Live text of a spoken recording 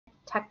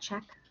tech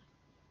check.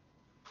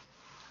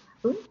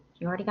 Ooh,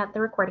 you already got the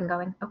recording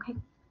going. Okay.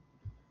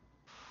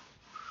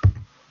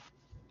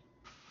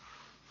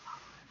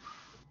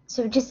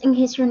 So just in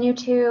case you're new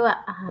to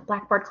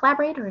Blackboard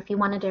Collaborate, or if you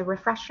wanted a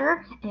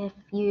refresher, if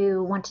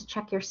you want to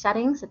check your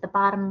settings at the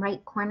bottom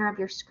right corner of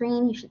your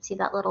screen, you should see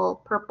that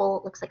little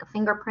purple, looks like a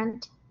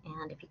fingerprint.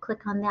 And if you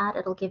click on that,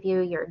 it'll give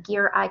you your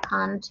gear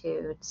icon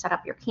to set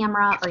up your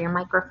camera or your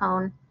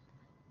microphone,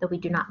 though we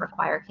do not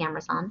require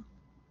cameras on.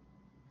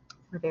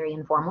 We're very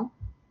informal.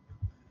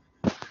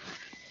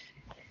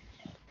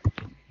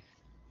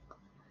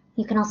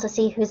 You can also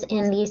see who's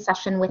in the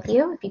session with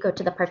you if you go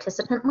to the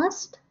participant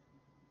list.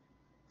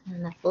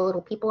 And that's the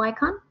little people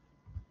icon.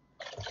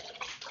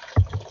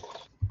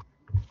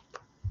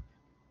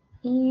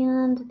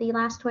 And the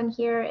last one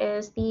here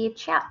is the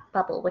chat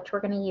bubble, which we're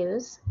going to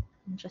use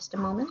in just a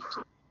moment.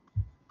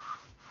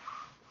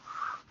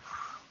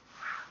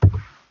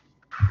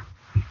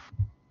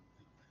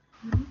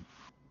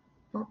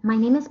 Well, my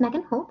name is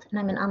Megan Holt, and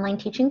I'm an online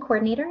teaching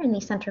coordinator in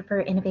the Center for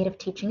Innovative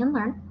Teaching and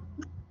Learn.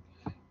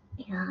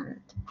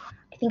 And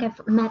I think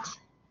I've met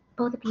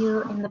both of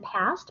you in the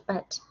past,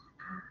 but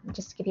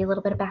just to give you a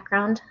little bit of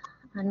background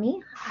on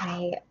me,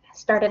 I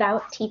started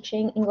out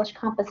teaching English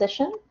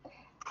composition,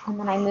 and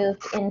then I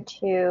moved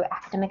into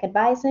academic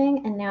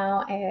advising, and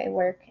now I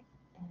work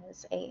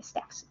as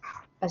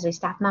a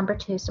staff member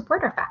to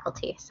support our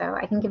faculty. So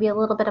I can give you a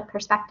little bit of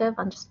perspective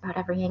on just about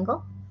every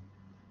angle.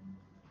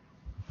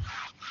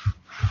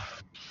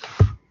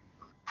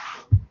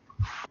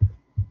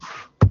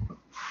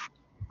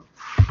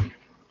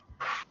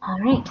 All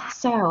right,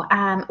 so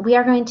we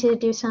are going to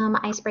do some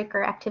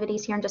icebreaker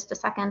activities here in just a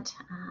second,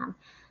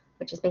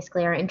 which is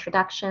basically our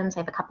introductions. I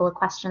have a couple of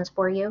questions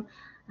for you,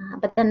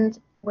 but then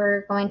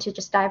we're going to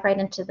just dive right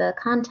into the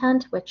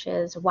content, which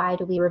is why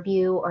do we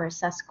review or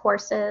assess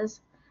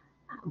courses?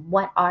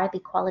 What are the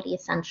quality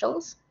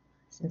essentials,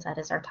 since that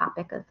is our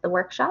topic of the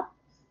workshop?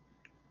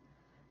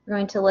 We're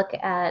going to look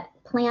at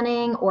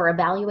planning or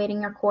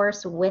evaluating your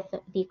course with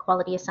the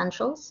quality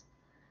essentials,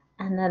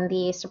 and then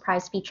the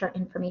surprise feature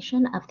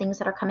information of things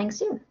that are coming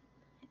soon.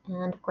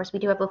 And of course, we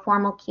do have a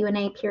formal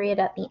Q&A period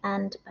at the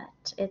end,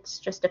 but it's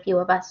just a few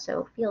of us,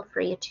 so feel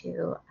free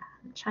to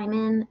chime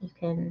in. You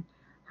can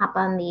hop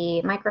on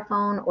the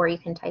microphone or you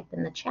can type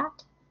in the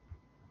chat.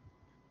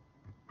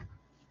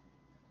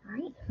 All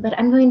right, but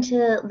I'm going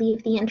to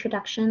leave the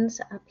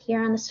introductions up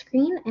here on the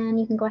screen, and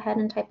you can go ahead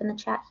and type in the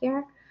chat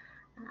here.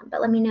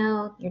 But let me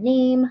know your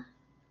name,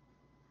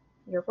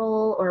 your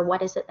role, or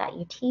what is it that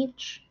you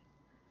teach.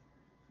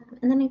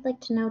 And then I'd like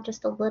to know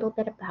just a little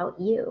bit about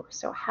you.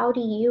 So how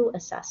do you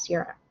assess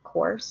your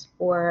course?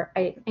 Or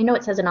I know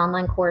it says an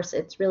online course.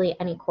 It's really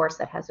any course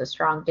that has a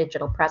strong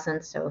digital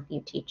presence. So if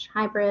you teach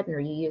hybrid or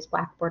you use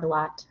Blackboard a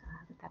lot,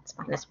 that's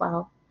fine as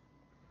well.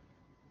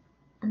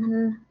 And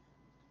then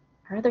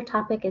our other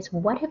topic is,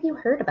 what have you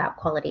heard about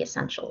quality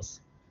essentials?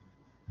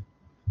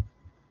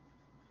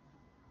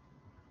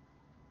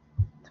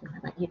 So I'm going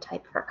to let you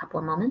type for a couple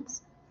of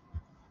moments.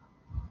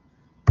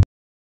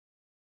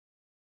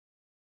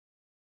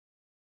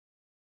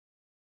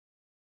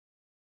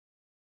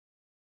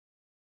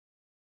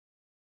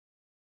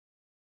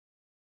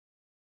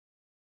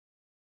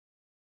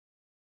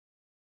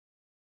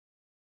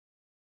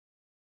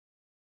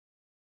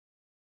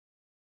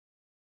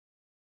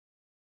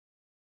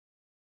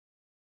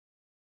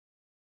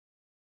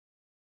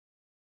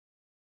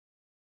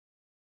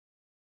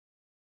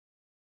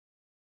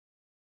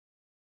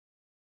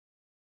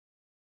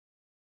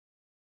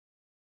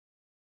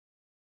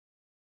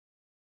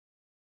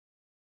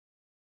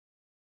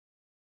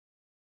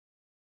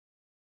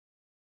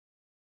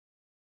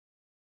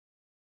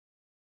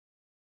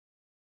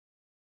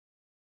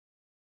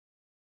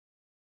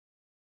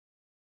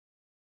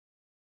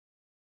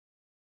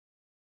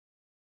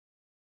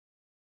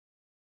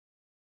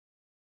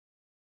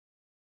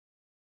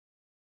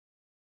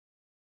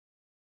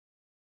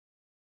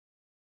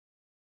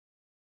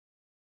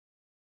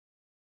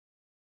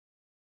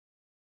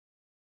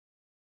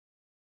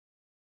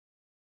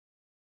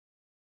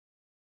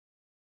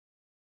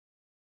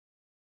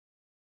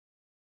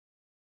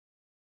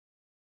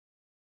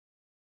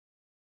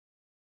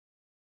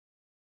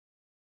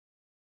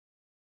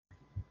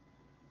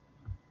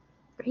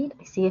 Great.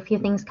 I see a few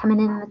things coming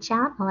in the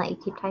chat. I'll let you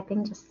keep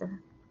typing just to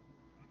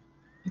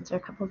answer a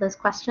couple of those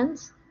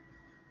questions.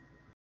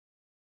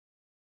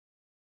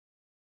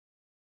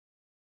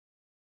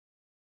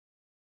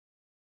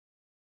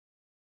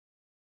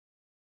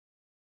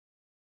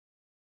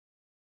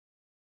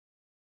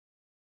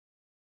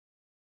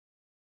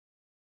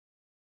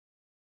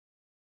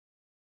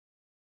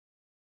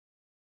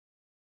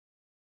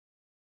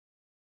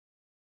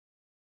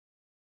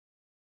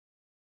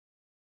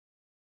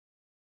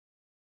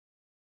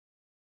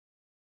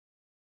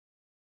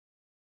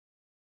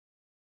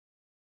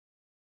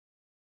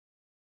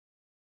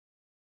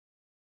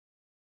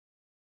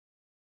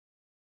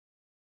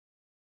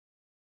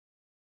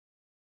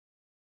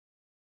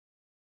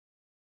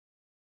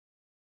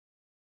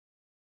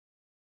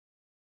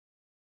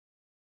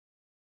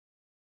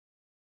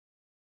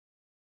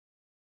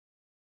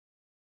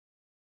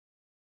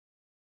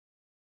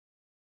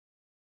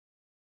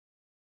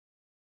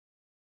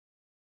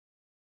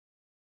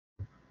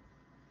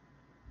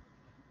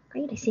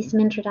 Great, I see some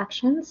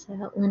introductions.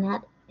 So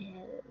Lynette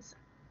is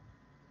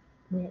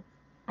with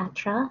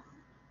ETRA,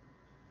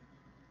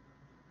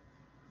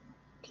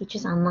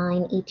 teaches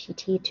online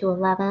ETT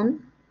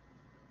 211,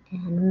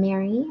 and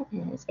Mary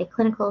is a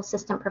clinical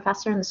assistant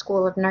professor in the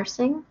School of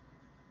Nursing.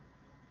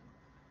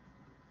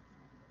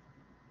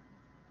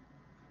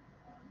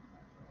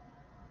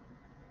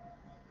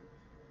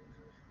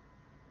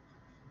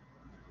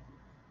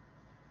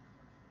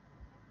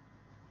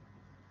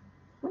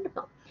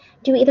 Wonderful.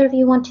 Do either of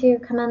you want to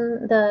come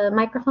on the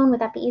microphone? Would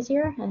that be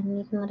easier? And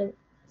you can let us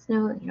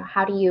know,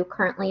 how do you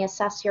currently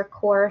assess your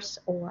course,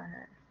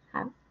 or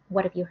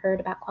what have you heard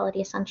about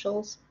Quality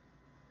Essentials?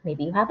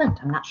 Maybe you haven't,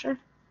 I'm not sure.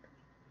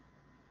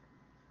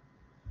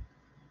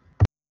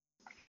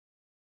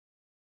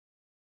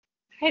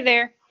 Hi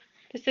there,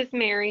 this is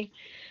Mary.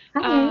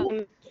 Hi,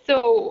 Mary.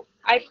 So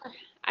I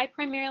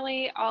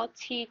primarily all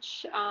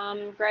teach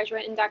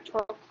graduate and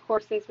doctoral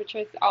courses, which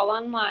is all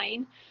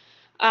online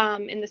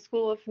in the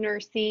School of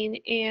Nursing.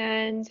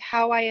 And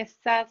how I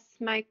assess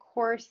my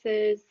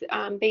courses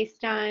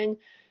based on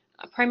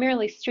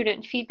primarily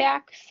student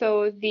feedback.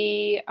 So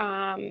the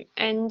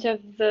end of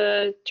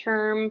the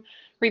term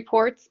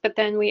reports, but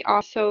then we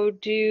also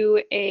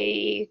do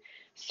a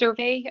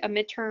survey, a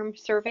midterm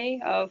survey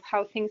of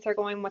how things are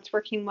going, what's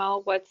working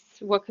well,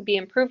 what could be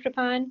improved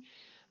upon.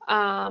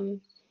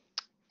 And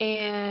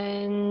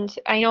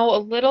I know a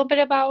little bit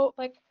about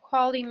like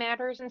quality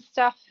matters and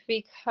stuff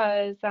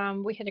because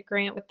we had a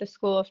grant with the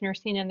School of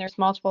Nursing, and there's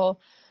multiple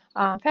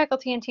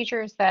faculty and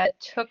teachers that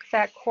took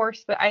that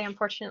course, but I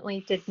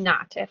unfortunately did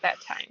not at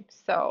that time.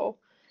 So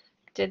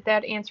did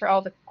that answer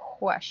all the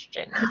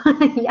questions?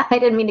 Yeah, I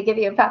didn't mean to give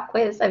you a pop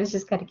quiz. I was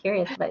just kind of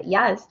curious, but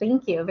yes,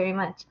 thank you very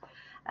much.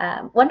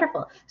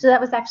 Wonderful. So that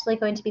was actually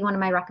going to be one of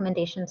my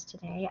recommendations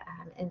today,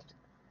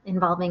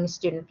 involving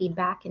student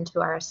feedback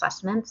into our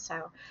assessment.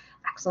 So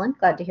excellent.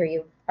 Glad to hear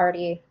you've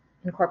already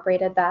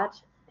incorporated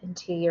that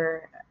into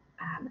your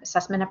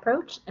assessment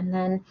approach. And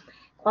then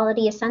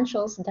Quality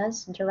Essentials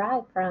does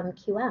derive from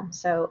QM.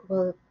 So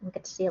we'll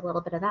get to see a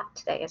little bit of that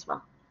today as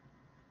well.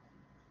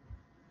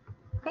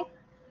 Okay.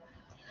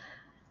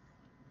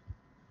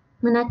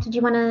 Lynette, did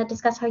you want to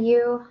discuss how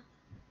you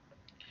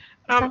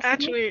assess?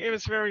 Actually, it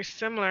was very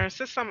similar.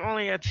 Since I'm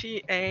only a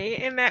TA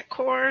in that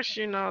course,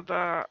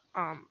 the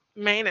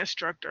main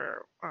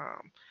instructor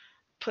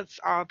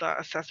puts all the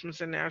assessments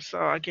in there.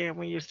 So again,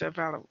 we use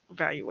the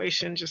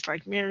evaluation, just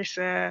like Mary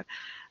said.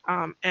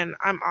 And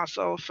I'm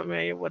also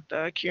familiar with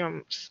the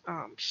QM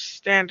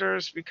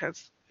standards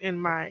because in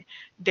my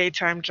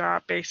daytime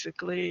job,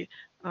 basically,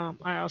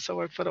 I also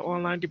work for the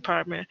online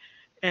department.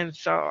 And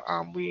so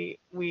we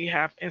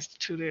have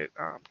instituted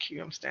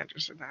QM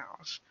standards in the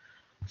house.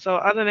 So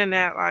other than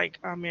that, like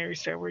Mary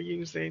said, we're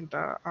using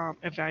the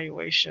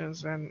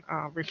evaluations and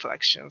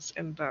reflections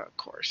in the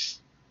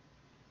course.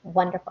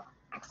 Wonderful.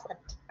 Excellent.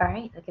 All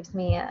right. That gives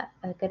me a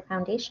good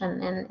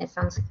foundation, and it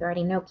sounds like you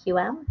already know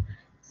QM.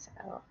 So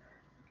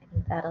I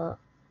think that'll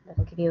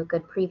give you a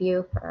good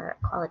preview for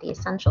Quality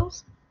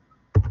Essentials.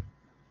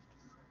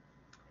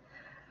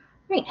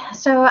 Great.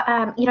 So,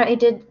 I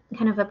did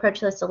kind of approach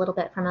this a little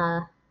bit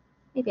from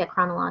maybe a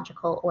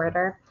chronological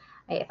order.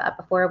 I thought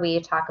before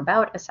we talk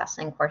about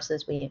assessing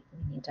courses, we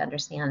need to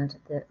understand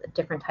the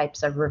different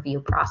types of review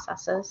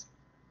processes.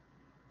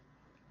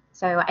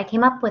 So I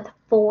came up with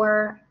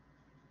 4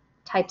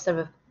 types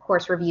of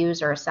course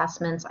reviews or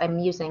assessments. I'm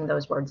using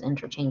those words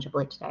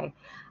interchangeably today,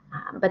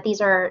 but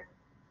these are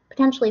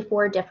potentially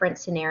 4 different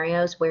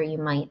scenarios where you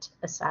might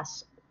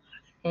assess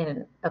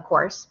in a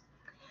course.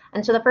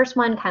 And so the first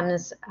one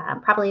comes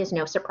probably as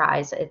no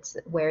surprise. It's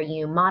where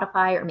you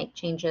modify or make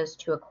changes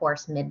to a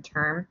course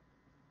midterm.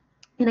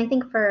 And I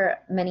think for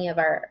many of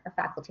our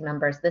faculty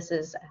members, this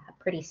is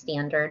pretty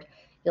standard.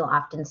 You'll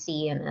often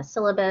see in a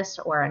syllabus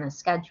or in a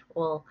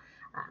schedule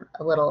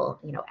a little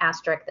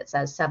asterisk that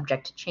says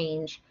subject to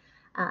change.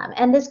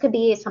 And this could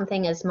be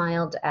something as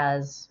mild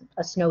as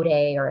a snow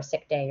day or a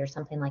sick day or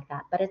something like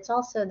that. But it's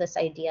also this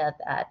idea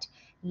that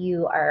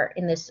you are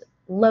in this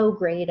low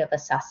grade of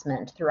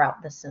assessment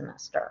throughout the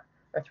semester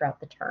or throughout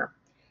the term.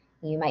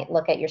 You might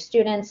look at your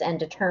students and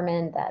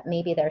determine that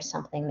maybe there's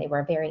something they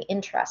were very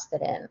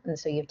interested in, and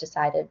so you've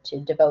decided to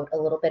devote a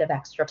little bit of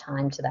extra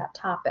time to that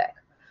topic.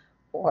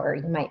 Or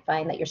you might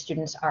find that your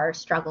students are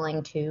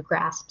struggling to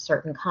grasp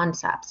certain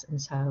concepts,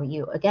 and so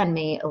you again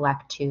may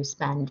elect to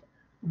spend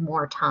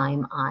more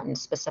time on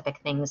specific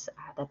things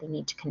that they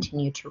need to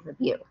continue to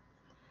review.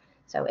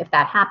 So if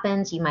that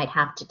happens, you might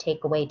have to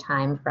take away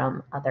time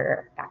from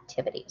other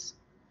activities.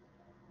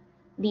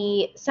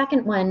 The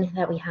second one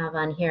that we have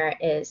on here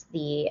is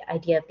the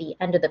idea of the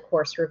end of the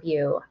course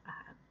review,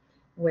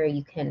 where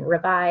you can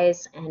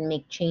revise and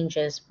make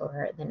changes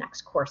for the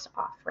next course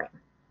offering.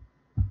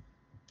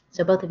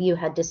 So both of you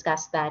had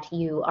discussed that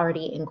you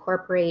already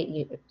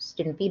incorporate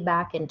student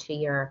feedback into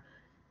your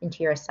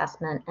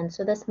assessment, and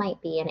so this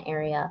might be an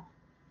area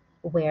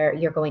where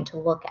you're going to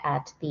look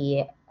at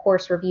the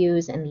course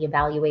reviews and the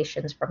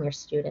evaluations from your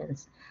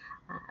students,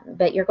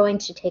 but you're going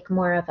to take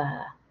more of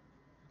a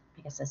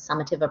I guess, a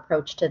summative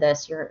approach to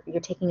this. You're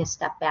taking a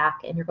step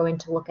back and you're going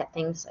to look at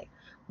things like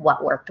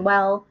what worked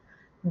well,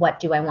 what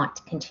do I want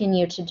to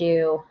continue to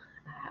do,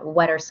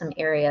 what are some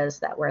areas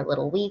that were a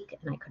little weak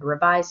and I could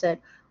revise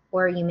it,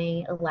 or you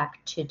may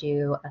elect to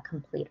do a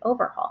complete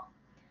overhaul,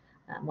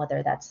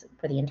 whether that's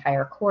for the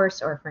entire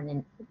course or for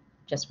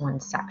just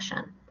one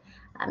section.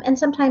 And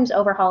sometimes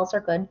overhauls are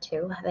good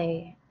too.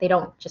 They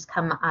don't just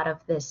come out of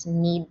this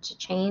need to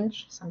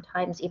change.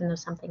 Sometimes, even though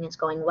something is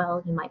going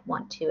well, you might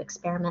want to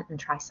experiment and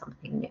try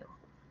something new.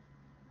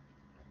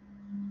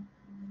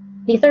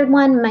 The third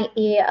one might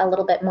be a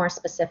little bit more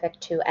specific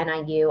to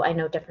NIU. I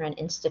know different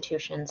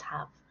institutions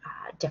have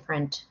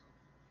different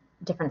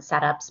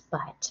setups,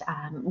 but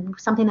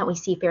something that we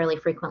see fairly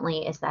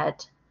frequently is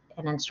that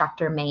an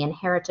instructor may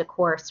inherit a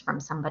course from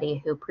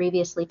somebody who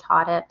previously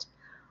taught it,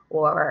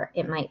 or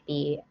it might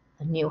be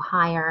a new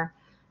hire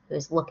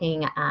who's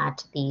looking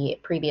at the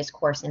previous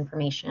course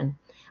information.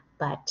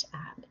 But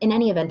in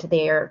any event,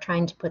 they are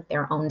trying to put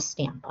their own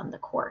stamp on the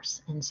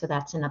course. And so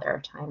that's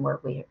another time where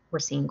we're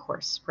seeing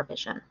course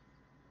revision.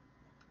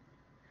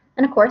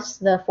 And of course,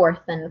 the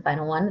fourth and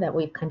final one that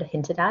we've kind of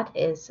hinted at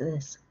is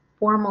this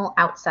formal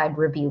outside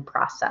review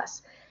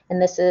process.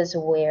 And this is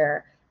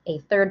where a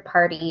third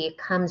party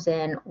comes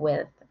in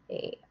with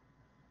a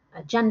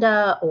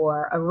agenda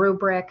or a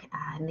rubric,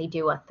 and they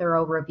do a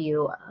thorough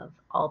review of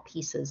all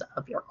pieces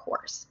of your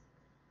course.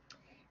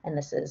 And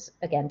this is,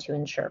 again, to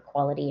ensure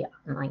quality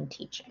online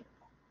teaching.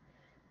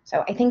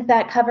 So I think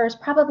that covers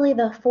probably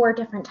the 4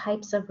 different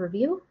types of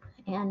review,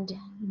 and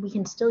we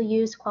can still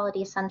use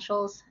Quality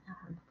Essentials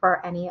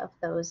for any of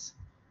those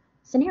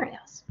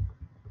scenarios.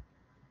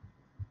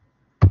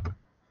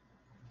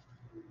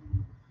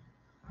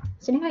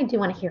 So now I do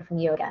want to hear from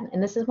you again,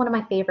 and this is one of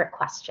my favorite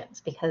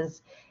questions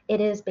because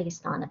it is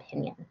based on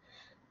opinion.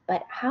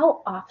 But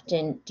how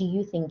often do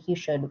you think you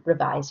should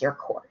revise your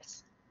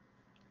course?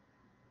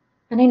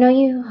 And I know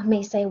you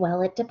may say,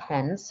 well, it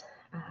depends.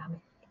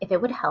 If it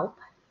would help,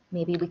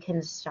 maybe we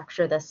can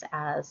structure this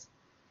as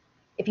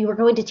if you were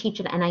going to teach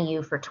at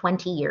NIU for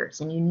 20 years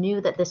and you knew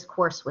that this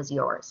course was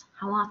yours,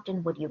 how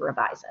often would you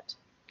revise it?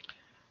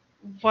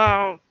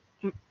 Well,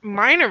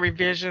 minor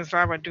revisions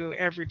I would do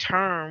every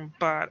term,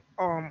 but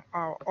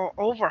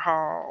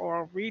overhaul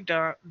or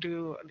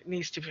redo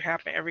needs to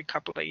happen every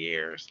couple of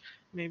years,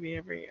 maybe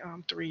every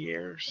 3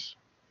 years.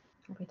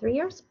 Every 3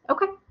 years?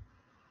 Okay.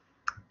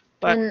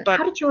 But And but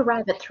how did you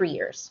arrive at 3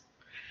 years?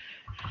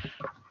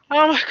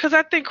 Because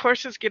I think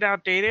courses get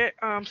outdated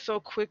so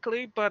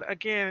quickly. But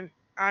again,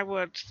 I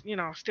would,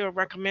 still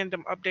recommend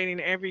them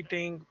updating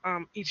everything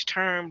each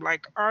term,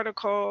 like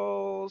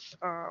articles.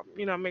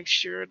 Make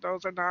sure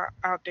those are not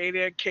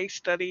outdated. Case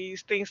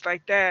studies, things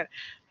like that.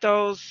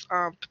 Those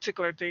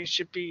particular things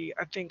should be,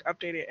 I think,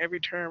 updated every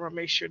term, or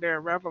make sure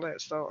they're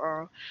relevant,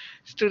 so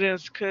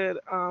students could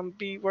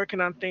be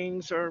working on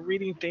things or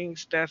reading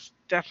things that's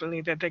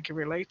definitely that they can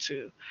relate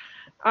to.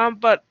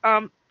 But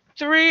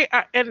three,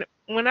 and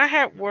when I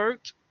had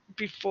worked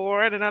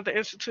before at another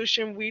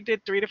institution, we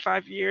did 3 to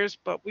 5 years,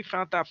 but we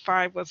found that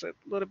 5 was a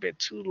little bit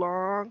too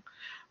long,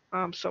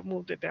 so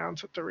moved it down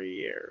to 3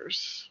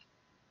 years.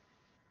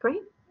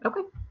 Great.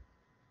 Okay.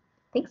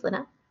 Thanks,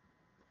 Lynette.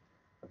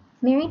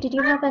 Mary, did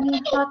you have any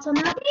thoughts on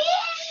that?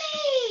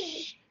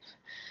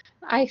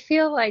 I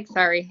feel like,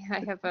 sorry, I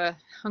have a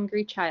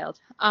hungry child.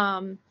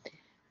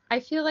 I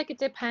feel like it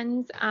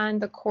depends on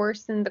the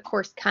course and the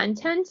course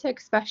content,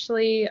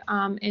 especially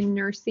in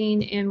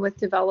nursing and with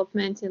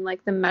development in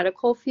like the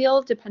medical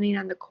field, depending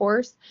on the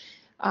course.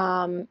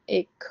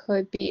 It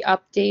could be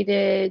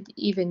updated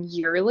even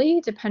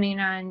yearly, depending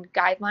on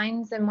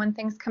guidelines and when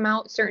things come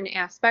out, certain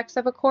aspects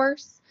of a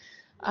course.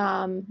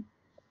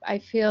 I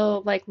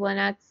feel like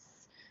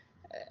Lynette's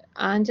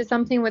onto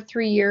something with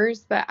 3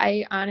 years, but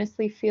I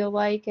honestly feel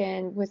like,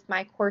 and with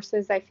my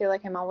courses, I feel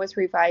like I'm always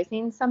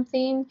revising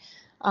something.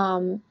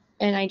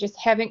 And I just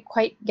haven't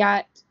quite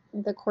got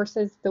the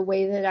courses the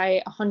way that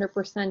I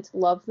 100%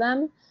 love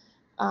them.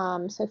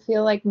 So I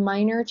feel like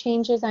minor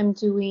changes I'm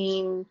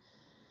doing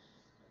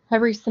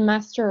every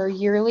semester or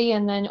yearly,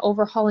 and then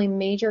overhauling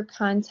major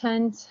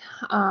content.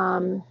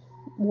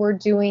 We're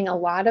doing a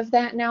lot of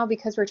that now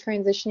because we're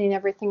transitioning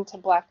everything to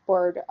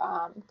Blackboard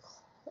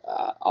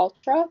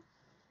Ultra.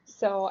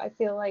 So I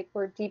feel like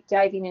we're deep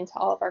diving into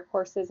all of our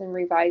courses and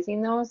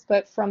revising those.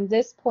 But from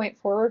this point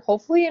forward,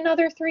 hopefully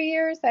another 3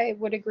 years, I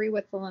would agree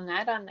with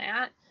Lynette on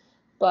that.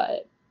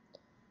 But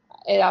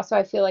it also,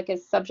 I feel like,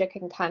 is subject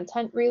and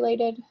content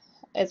related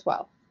as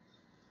well.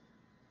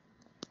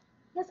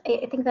 Yes,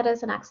 I think that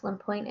is an excellent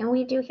point, and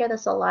we do hear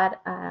this a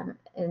lot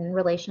in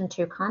relation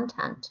to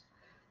content.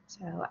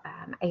 So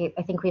I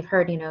think we've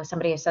heard,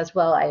 somebody who says,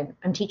 well,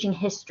 I'm teaching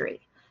history.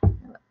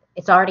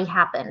 It's already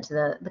happened.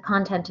 The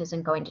content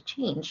isn't going to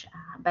change,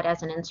 but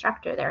as an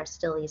instructor, there are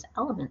still these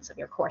elements of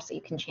your course that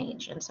you can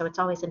change. And so it's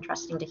always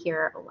interesting to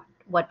hear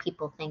what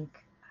people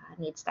think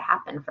needs to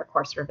happen for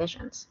course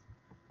revisions.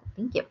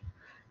 Thank you.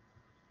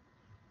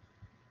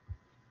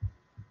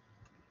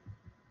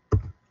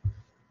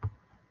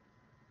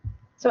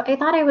 So I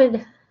thought I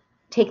would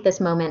take this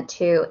moment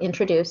to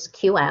introduce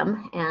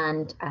QM,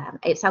 and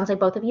it sounds like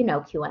both of you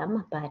know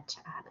QM, but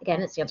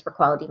again, it stands for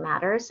Quality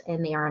Matters,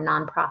 and they are a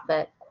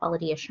nonprofit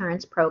quality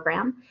assurance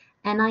program.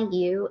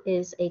 NIU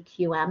is a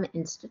QM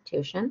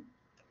institution.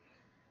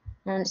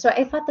 And so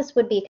I thought this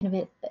would be kind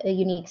of a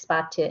unique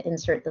spot to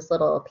insert this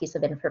little piece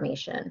of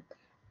information.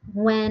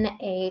 When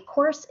a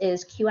course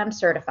is QM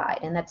certified,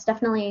 and that's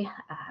definitely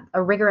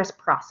a rigorous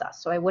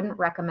process, so I wouldn't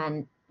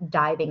recommend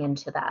diving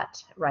into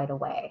that right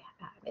away.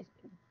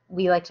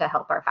 We like to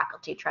help our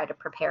faculty try to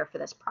prepare for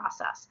this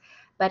process,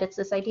 but it's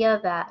this idea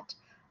that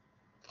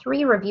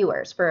 3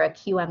 reviewers for a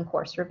QM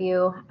course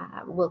review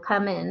will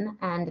come in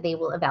and they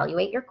will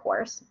evaluate your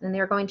course, and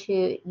they're going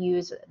to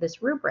use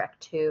this rubric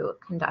to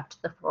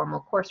conduct the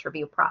formal course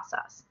review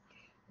process.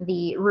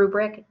 The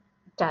rubric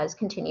does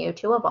continue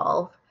to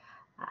evolve,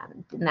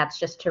 and that's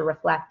just to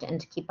reflect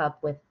and to keep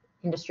up with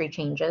industry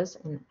changes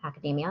in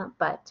academia,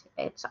 but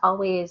it's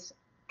always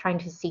trying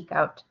to seek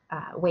out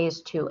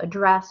ways to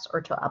address or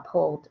to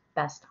uphold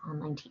best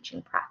online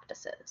teaching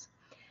practices.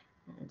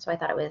 And so I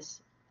thought it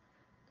was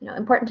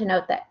important to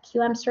note that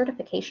QM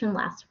certification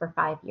lasts for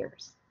 5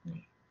 years.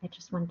 I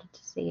just wanted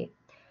to see,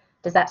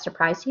 does that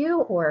surprise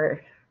you,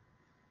 or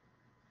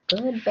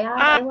good,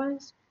 bad,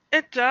 otherwise?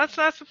 It does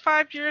last for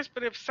 5 years,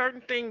 but if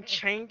certain thing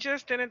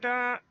changes, then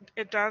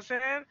it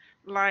doesn't.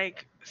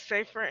 Like,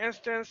 say for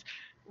instance,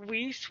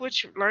 we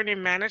switched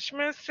learning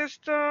management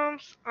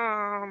systems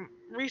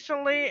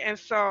recently, and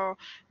so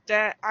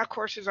that our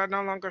courses are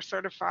no longer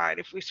certified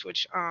if we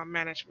switch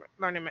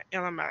learning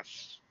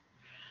LMS.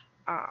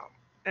 Um,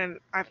 and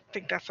I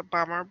think that's a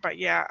bummer. But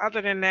yeah,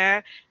 other than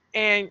that,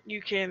 and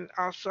you can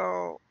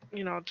also,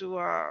 do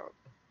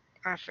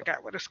I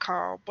forgot what it's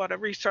called, but a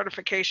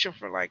recertification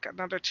for like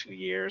another 2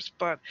 years.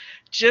 But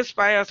just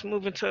by us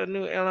moving to a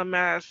new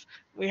LMS,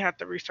 we have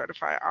to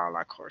recertify all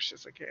our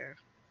courses again.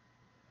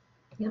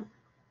 Yep,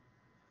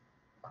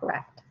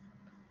 correct.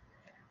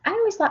 I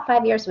always thought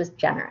 5 years was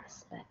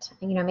generous, but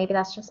maybe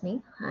that's just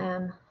me.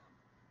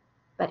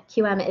 But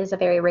QM is a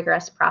very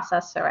rigorous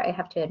process, so I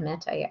have to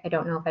admit I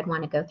don't know if I'd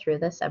want to go through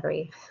this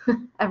every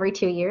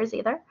 2 years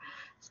either.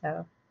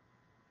 So,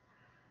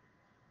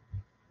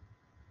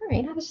 all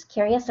right, I was just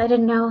curious. I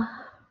didn't know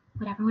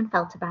what everyone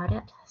felt about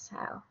it. So,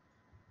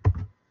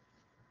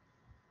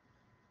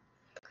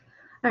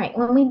 all right,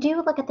 when we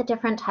do look at the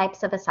different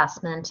types of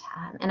assessment,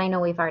 and I know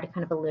we've already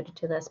kind of alluded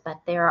to this,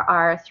 but there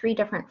are 3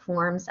 different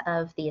forms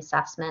of the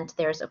assessment.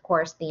 There's, of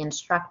course, the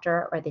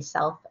instructor or the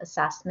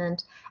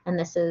self-assessment, and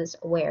this is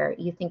where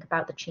you think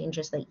about the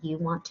changes that you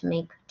want to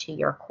make to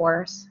your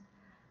course.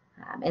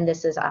 And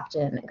this is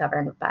often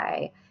governed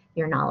by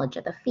your knowledge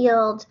of the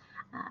field,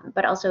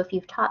 but also if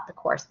you've taught the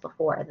course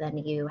before, then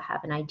you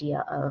have an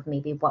idea of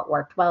maybe what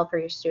worked well for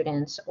your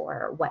students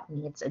or what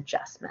needs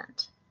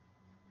adjustment.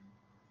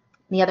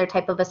 The other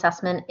type of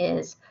assessment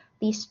is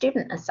the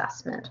student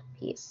assessment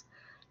piece.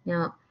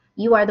 Now,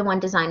 you are the one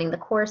designing the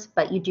course,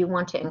 but you do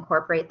want to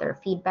incorporate their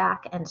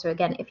feedback. And so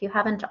again, if you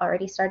haven't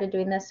already started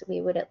doing this, we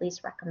would at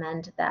least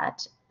recommend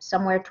that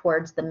somewhere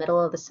towards the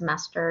middle of the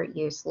semester,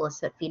 you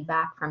solicit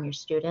feedback from your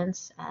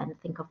students and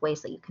think of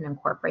ways that you can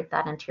incorporate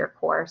that into your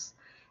course.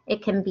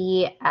 It can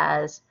be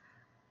as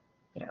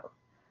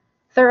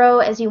thorough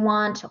as you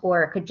want,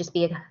 or it could just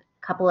be a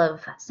couple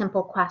of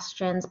simple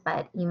questions,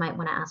 but you might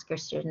want to ask your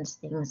students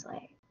things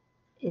like,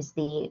 is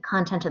the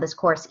content of this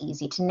course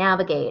easy to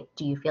navigate?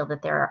 Do you feel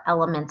that there are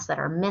elements that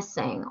are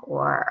missing,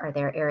 or are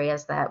there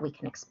areas that we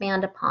can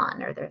expand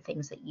upon? Are there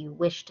things that you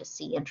wish to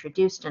see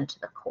introduced into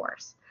the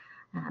course?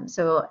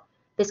 So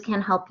this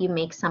can help you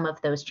make some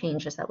of those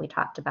changes that we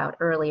talked about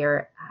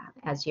earlier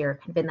as you're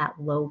kind of in that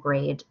low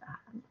grade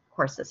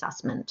course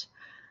assessment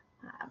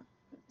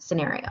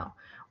scenario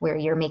where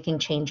you're making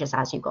changes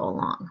as you go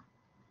along.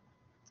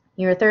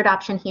 Your third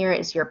option here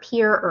is your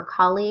peer or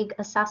colleague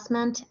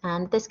assessment,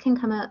 and this can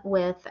come up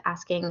with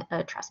asking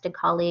a trusted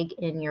colleague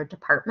in your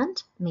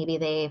department. Maybe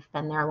they've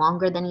been there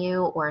longer than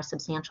you or a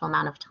substantial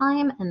amount of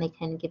time, and they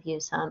can give you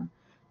some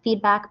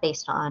feedback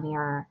based on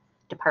your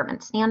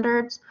department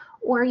standards.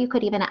 Or you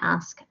could even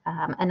ask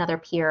another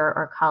peer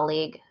or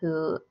colleague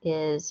who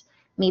is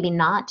maybe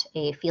not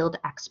a field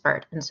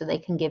expert, and so they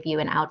can give you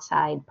an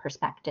outside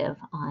perspective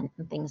on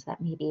things that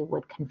maybe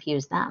would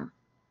confuse them.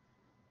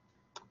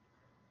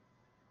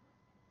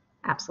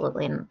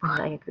 Absolutely, and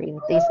I agree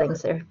with these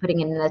things they're putting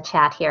in the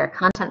chat here.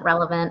 Content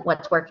relevant,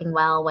 what's working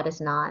well, what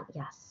is not,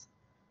 yes.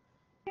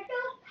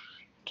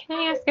 Can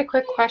I ask a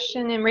quick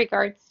question in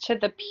regards to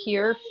the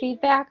peer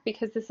feedback?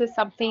 Because this is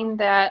something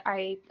that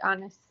I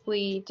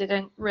honestly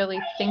didn't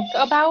really think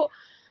about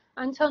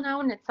until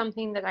now, and it's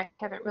something that I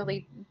haven't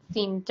really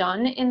seen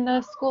done in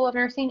the School of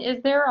Nursing.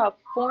 Is there a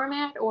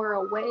format or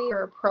a way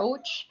or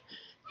approach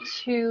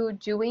to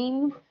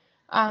doing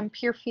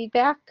peer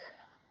feedback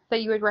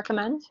that you would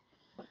recommend?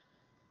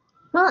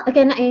 Well,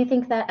 again, I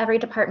think that every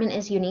department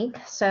is unique.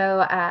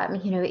 So,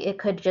 it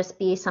could just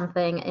be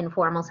something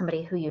informal,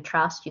 somebody who you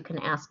trust. You can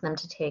ask them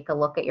to take a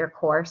look at your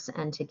course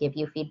and to give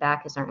you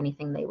feedback. Is there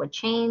anything they would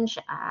change?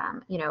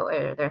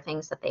 Are there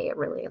things that they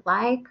really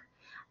like?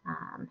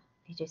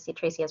 I do see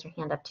Tracy has her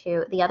hand up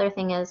too. The other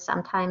thing is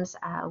sometimes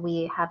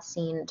we have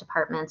seen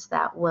departments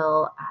that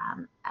will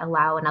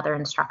allow another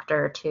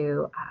instructor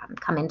to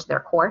come into their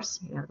course.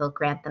 You know, they'll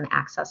grant them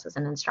access as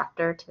an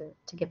instructor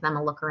to give them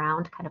a look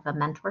around, kind of a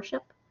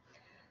mentorship.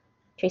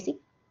 Tracy?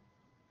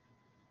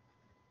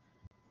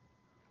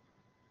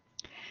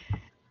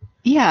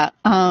 Yeah,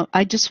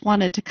 I just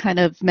wanted to kind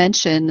of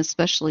mention,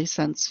 especially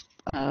since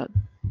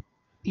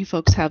you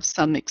folks have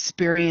some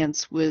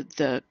experience with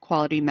the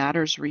Quality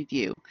Matters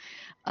review,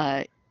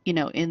 you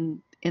know,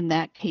 in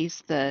that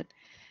case that,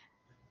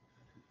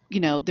 you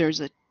know, there's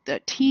a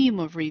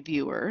team of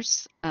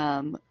reviewers,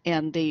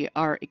 and they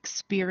are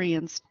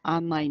experienced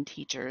online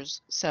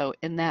teachers. So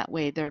in that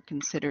way, they're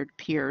considered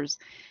peers.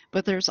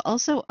 But there's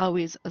also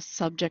always a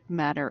subject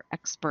matter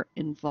expert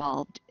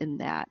involved in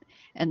that.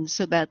 And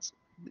so that's,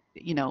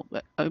 you know,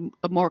 a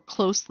more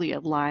closely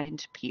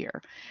aligned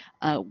peer.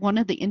 One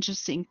of the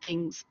interesting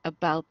things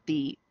about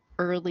the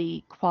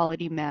early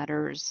Quality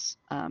Matters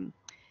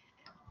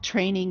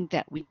training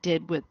that we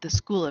did with the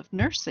School of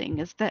Nursing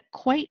is that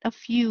quite a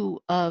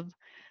few of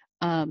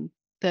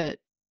the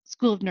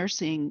School of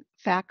Nursing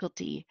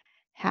faculty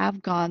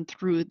have gone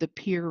through the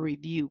peer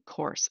review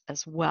course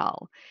as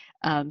well.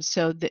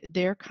 So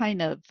they're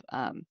kind of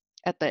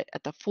at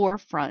the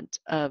forefront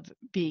of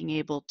being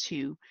able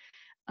to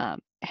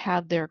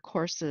have their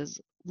courses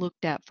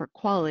looked at for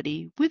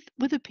quality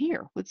with a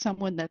peer, with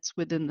someone that's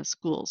within the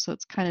school. So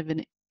it's kind of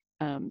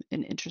an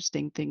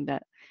interesting thing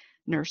that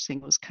nursing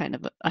was kind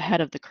of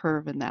ahead of the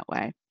curve in that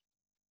way.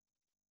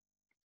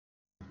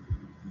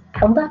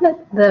 I love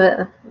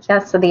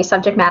it. So the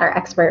subject matter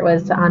expert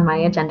was on my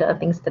agenda of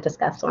things to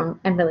discuss, so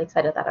I'm really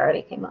excited that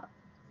already came up.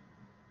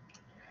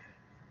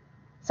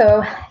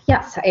 So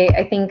yes,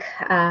 I think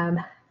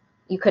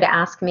you could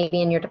ask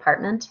maybe in your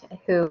department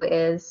who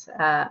is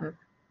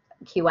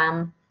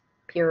QM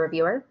peer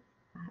reviewer.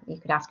 You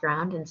could ask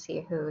around and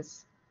see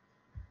who's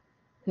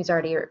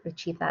already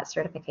achieved that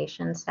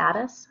certification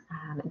status.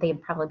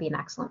 They'd probably be an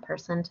excellent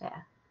person to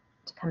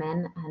come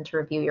in and to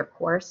review your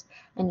course.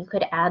 And you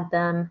could add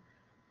them,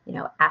 you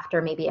know,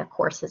 after maybe a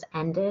course has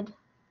ended,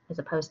 as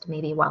opposed to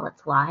maybe while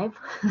it's live.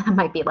 That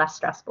might be less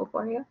stressful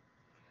for you.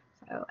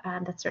 So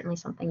that's certainly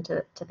something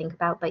to think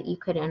about. But you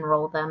could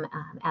enroll them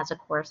as a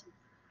course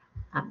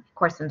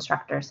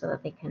instructor so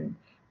that they can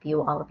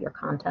view all of your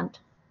content.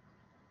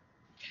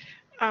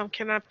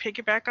 Can I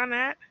piggyback on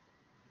that?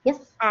 Yes,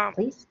 Um,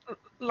 please.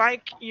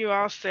 like you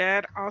all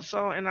said,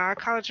 also in our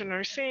College of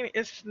Nursing,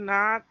 it's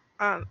not,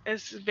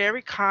 it's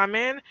very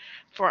common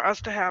for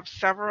us to have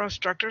several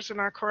instructors in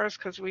our course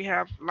because we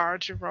have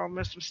large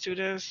enrollments of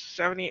students,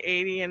 70,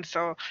 80, and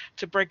so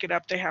to break it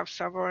up, they have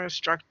several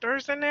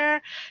instructors in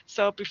there.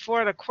 So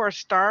before the course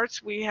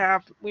starts, we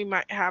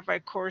might have a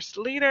course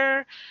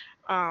leader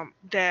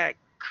that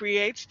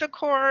creates the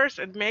course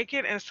and make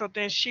it, and so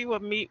then she will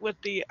meet with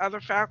the other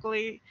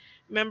faculty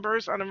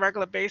members on a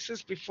regular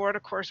basis before the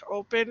course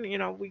open, you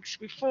know, weeks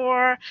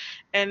before,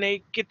 and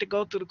they get to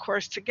go through the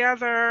course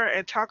together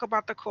and talk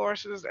about the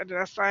courses and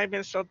the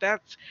assignments. So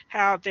that's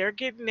how they're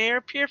getting their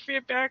peer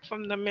feedback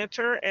from the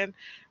mentor and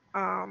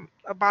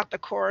about the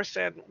course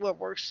and what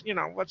works, you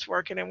know, what's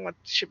working and what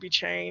should be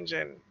changed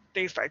and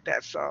things like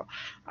that. So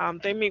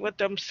they meet with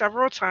them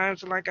several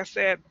times, and like I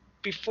said,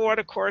 before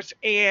the course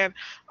and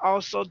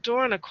also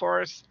during the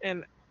course,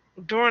 and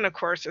during the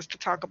course is to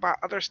talk about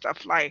other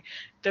stuff like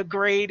the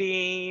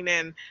grading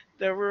and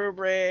the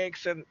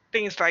rubrics and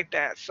things like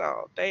that.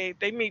 So they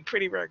meet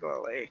pretty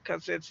regularly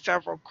because it's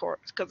several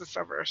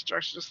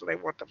instructions, so they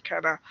want them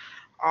kind of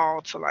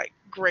all to like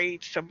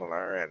grade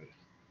similar and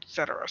et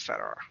cetera, et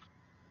cetera.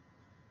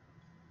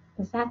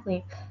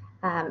 Exactly.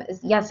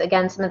 Yes,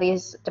 again, some of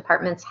these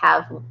departments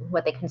have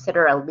what they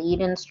consider a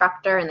lead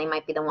instructor, and they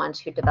might be the ones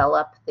who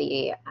develop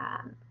the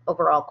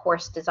overall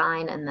course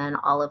design, and then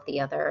all of the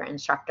other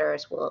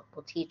instructors will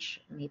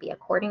teach maybe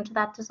according to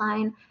that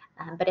design.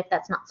 But if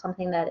that's not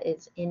something that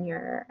is in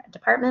your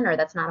department, or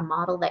that's not a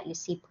model that you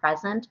see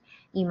present,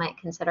 you might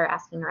consider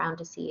asking around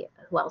to see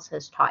who else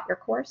has taught your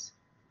course.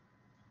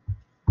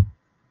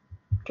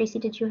 Tracy,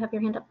 did you have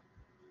your hand up?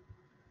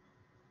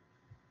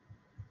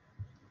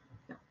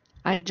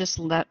 I just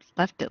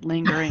left it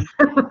lingering.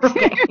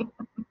 Okay.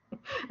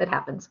 That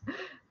happens.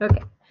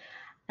 Okay.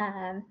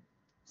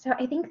 So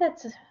I think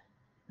that's,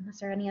 unless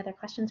there are any other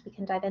questions, we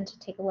can dive in to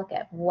take a look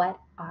at what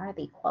are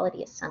the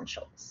quality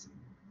essentials.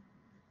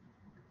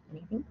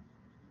 Anything?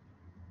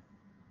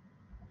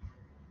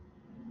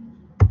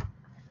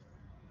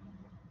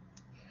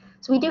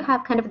 So we do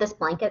have kind of this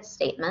blanket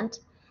statement,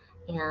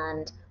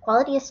 and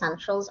quality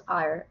essentials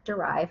are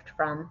derived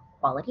from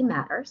quality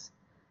matters.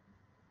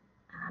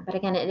 But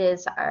again, it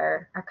is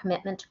our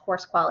commitment to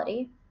course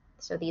quality.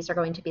 So these are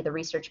going to be the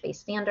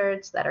research-based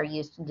standards that are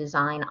used to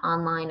design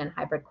online and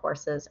hybrid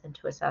courses and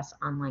to assess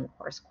online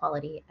course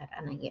quality at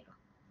NIU.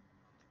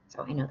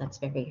 So I know that's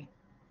very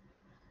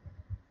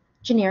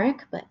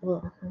generic, but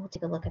we'll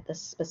take a look at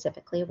this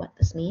specifically, what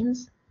this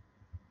means.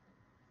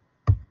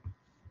 All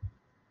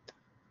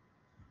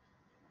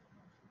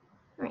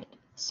right.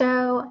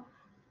 So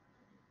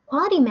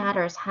Quality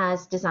Matters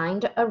has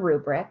designed a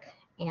rubric,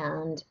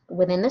 and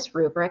within this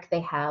rubric,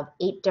 they have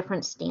 8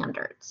 different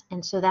standards.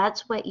 And so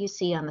that's what you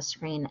see on the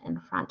screen in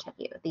front of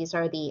you. These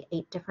are the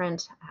 8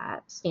 different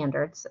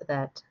standards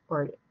that,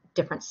 or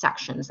different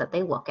sections that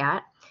they look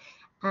at.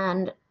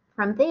 And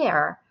from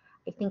there,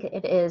 I think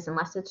it is,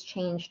 unless it's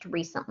changed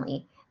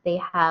recently, they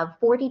have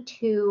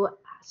 42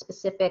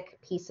 specific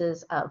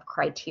pieces of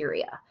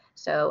criteria.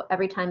 So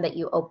every time that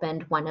you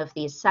opened one of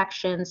these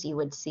sections, you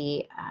would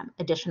see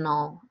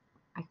additional,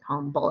 I call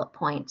them bullet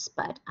points,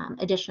 but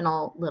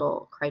additional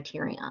little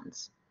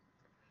criterions.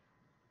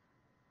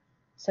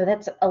 So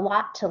that's a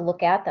lot to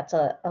look at. That's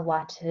a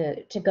lot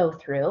to go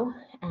through.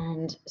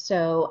 And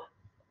so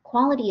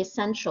Quality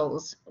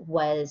Essentials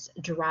was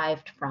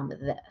derived from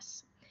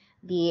this.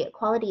 The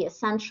Quality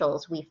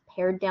Essentials, we've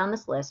pared down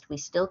this list. We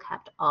still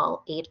kept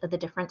all 8 of the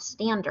different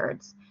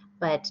standards,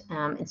 but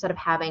instead of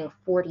having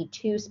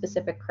 42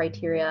 specific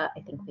criteria,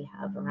 I think we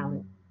have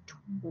around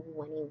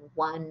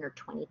 21 or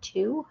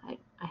 22. I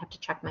have to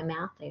check my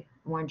math. I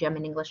warned you I'm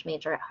an English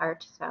major at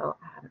heart, so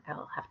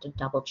I'll have to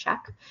double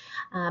check.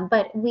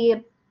 But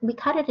we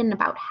cut it in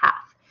about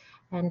half.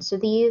 And so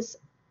these,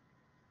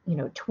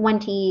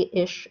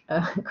 20-ish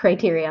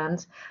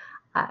criterions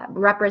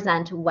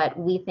represent what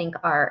we think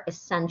are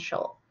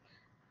essential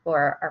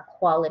for our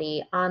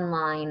quality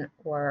online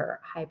or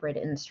hybrid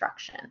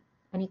instruction,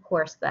 any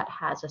course that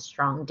has a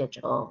strong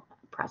digital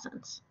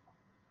presence.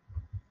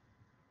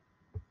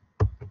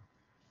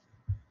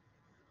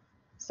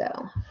 So,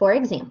 for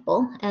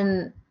example,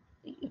 and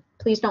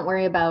please don't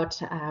worry about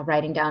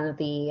writing down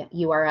the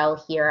URL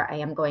here. I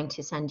am going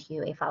to send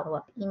you a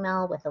follow-up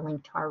email with a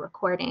link to our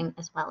recording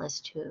as well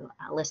as to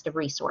a list of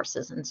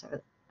resources, and so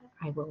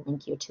I will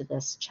link you to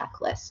this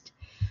checklist.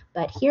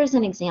 But here's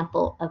an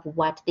example of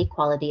what the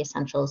Quality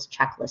Essentials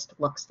checklist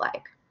looks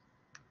like.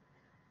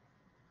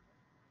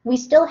 We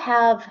still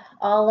have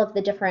all of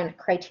the different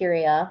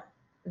criteria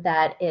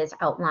that is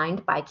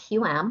outlined by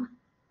QM,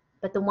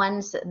 but the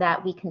ones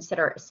that we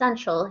consider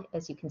essential,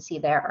 as you can see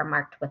there, are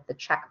marked with the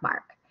check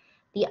mark.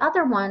 The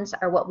other ones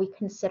are what we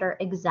consider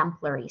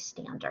exemplary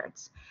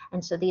standards.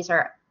 And so these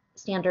are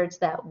standards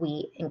that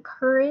we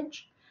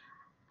encourage,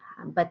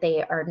 but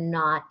they are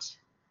not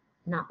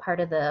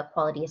part of the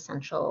Quality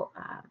Essential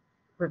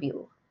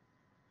review.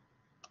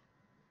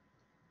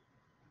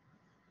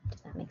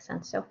 Does that make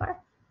sense so far?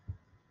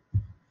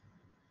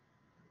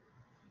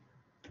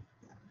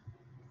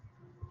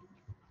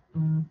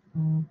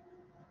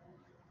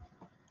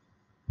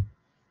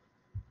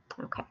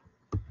 Okay.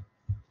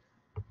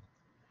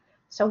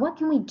 So what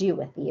can we do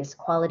with these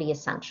Quality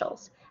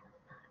Essentials?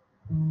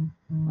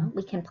 Well,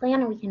 we can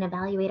plan and we can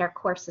evaluate our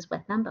courses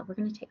with them, but we're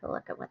going to take a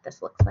look at what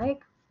this looks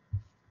like.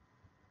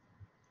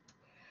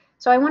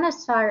 So I want to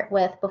start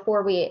with,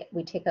 before we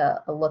take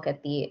a look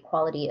at the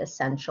Quality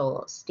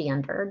Essential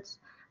standards,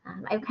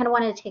 I kind of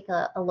wanted to take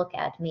a look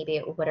at maybe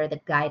what are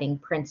the guiding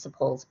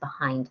principles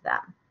behind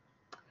them.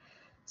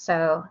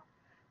 So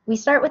we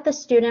start with the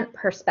student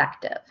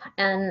perspective,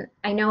 and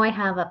I know I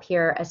have up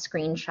here a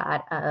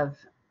screenshot of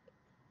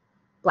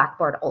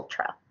Blackboard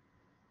Ultra,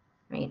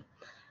 right?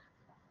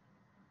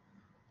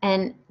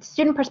 And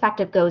student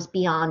perspective goes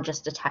beyond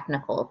just a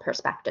technical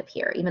perspective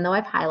here. Even though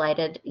I've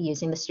highlighted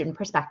using the student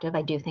perspective,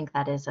 I do think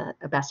that is a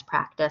best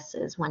practice,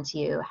 is once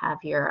you have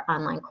your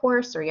online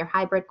course or your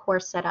hybrid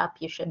course set up,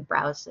 you should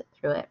browse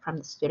through it from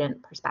the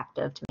student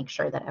perspective to make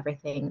sure that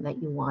everything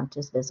that you want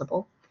is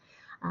visible.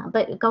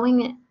 But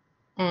going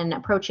and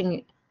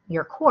approaching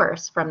your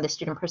course from the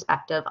student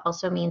perspective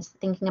also means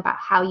thinking about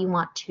how you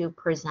want to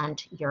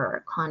present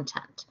your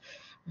content.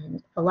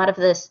 And a lot of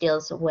this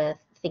deals with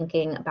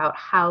thinking about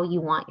how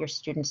you want your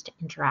students to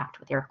interact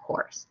with your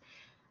course.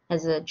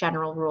 As a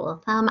general rule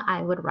of thumb,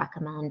 I would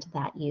recommend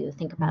that you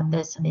think about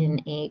this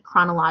in a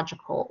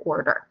chronological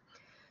order.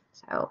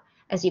 So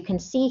as you can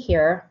see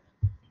here,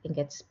 I think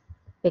it's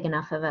big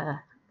enough of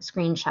a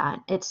screenshot.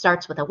 It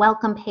starts with a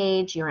welcome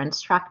page, your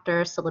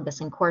instructor, syllabus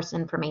and course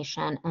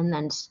information, and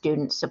then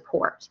student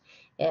support.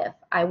 If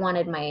I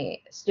wanted my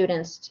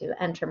students to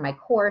enter my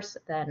course,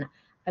 then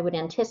I would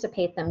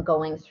anticipate them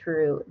going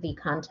through the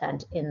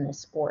content in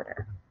this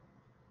order.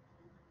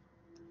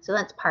 So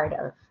that's part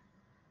of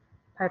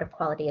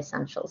Quality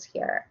Essentials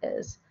here,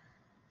 is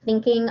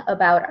thinking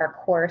about our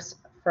course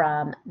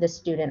from the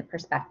student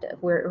perspective.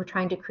 We're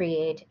trying to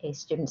create a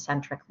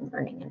student-centric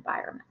learning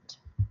environment.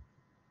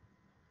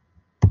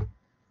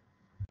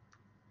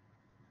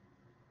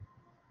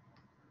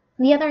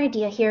 The other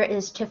idea here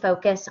is to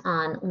focus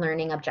on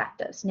learning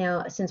objectives.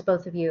 Now, since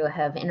both of you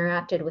have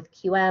interacted with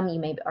QM, you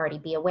may already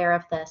be aware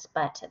of this,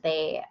 but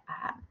they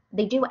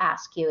do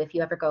ask you, if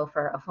you ever go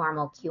for a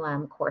formal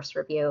QM course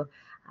review,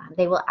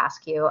 they will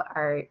ask you,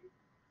 are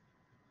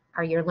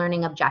your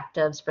learning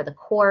objectives for the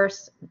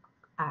course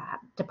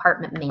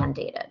department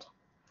mandated?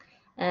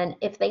 And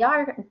if they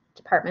are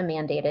department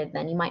mandated,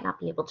 then you might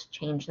not be able to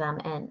change them,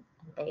 and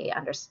they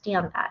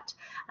understand that.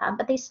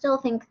 But they still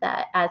think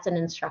that as an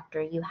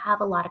instructor, you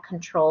have a lot of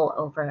control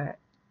over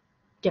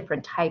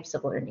different types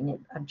of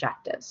learning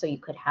objectives. So you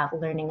could have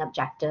learning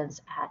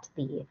objectives at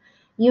the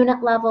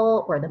unit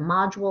level or the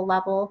module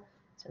level.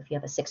 So if you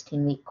have a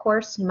 16-week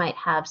course, you might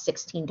have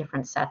 16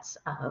 different sets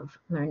of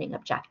learning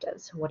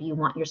objectives. What do you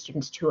want your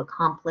students to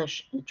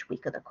accomplish each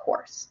week of the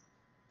course?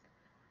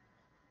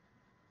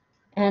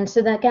 And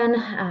so that,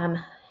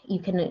 again, you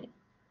can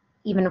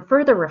even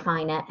further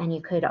refine it, and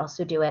you could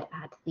also do it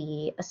at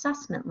the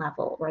assessment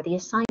level or the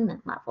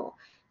assignment level.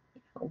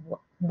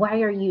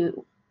 Why are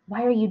you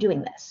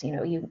doing this?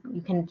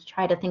 You can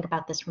try to think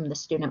about this from the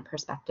student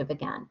perspective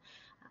again.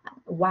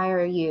 Why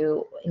are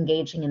you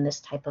engaging in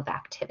this type of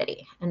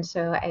activity? And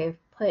so I've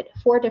put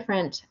 4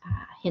 different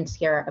hints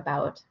here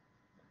about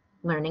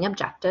learning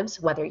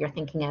objectives, whether you're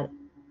thinking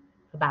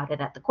about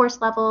it at the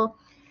course level,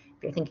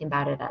 if you're thinking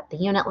about it at the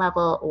unit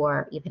level,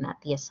 or even at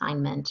the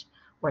assignment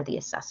or the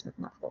assessment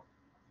level.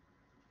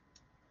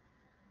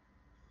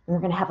 And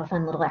we're going to have a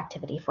fun little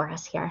activity for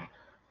us here.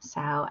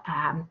 So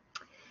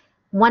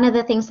one of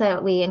the things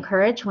that we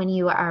encourage when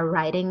you are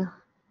writing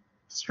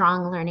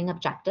strong learning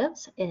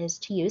objectives is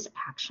to use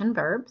action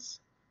verbs.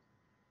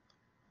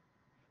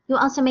 You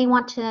also may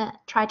want to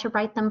try to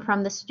write them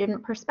from the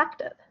student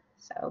perspective.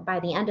 So by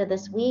the end of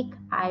this week,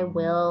 I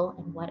will,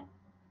 and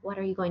what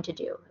are you going to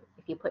do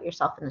if you put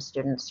yourself in the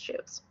student's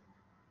shoes?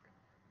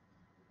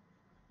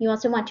 You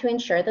also want to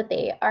ensure that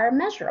they are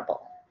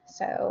measurable.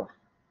 So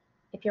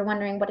if you're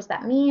wondering, what does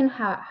that mean?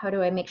 How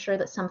do I make sure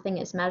that something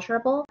is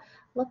measurable?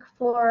 Look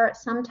for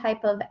some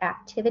type of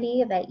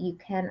activity that you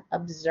can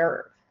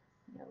observe.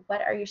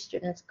 What are your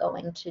students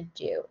going to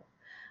do?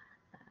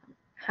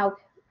 How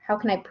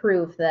can I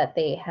prove that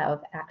they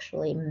have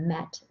actually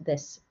met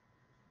this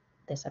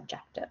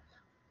objective?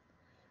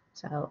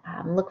 So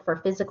look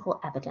for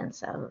physical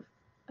evidence of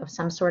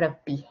some sort of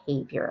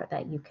behavior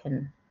that you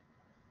can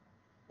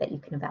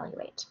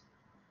evaluate.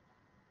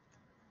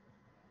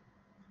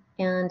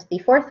 And the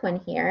 4th one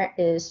here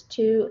is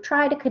to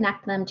try to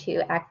connect them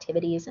to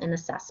activities and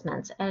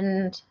assessments.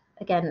 And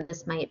again,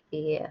 this might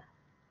be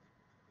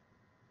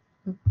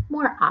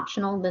more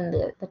optional than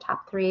the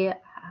top 3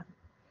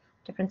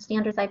 different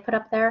standards I put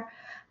up there.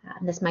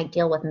 This might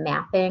deal with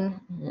mapping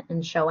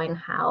and showing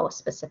how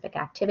specific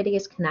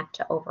activities connect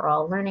to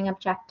overall learning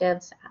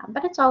objectives,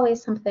 but it's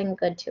always something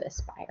good to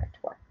aspire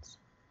towards.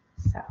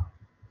 So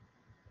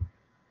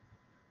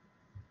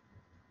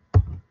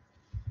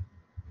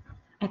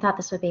I thought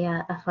this would be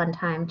a fun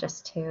time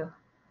just to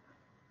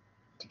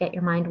get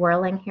your mind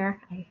whirling here.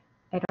 I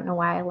don't know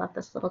why I love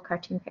this little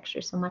cartoon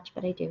picture so much,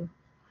 but I do.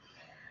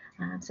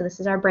 So this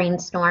is our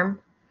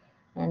brainstorm,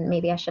 and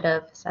maybe I should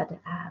have said,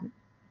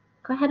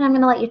 go ahead, I'm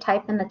going to let you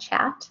type in the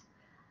chat.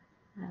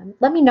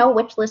 Let me know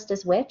which list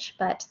is which,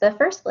 but the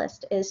first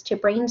list is to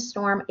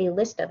brainstorm a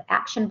list of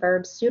action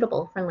verbs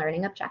suitable for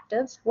learning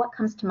objectives. What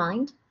comes to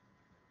mind?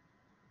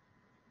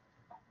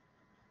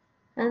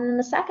 And then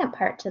the second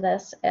part to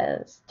this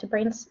is to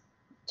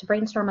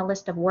brainstorm a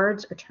list of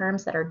words or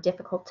terms that are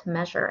difficult to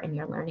measure in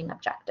your learning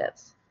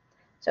objectives.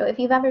 So if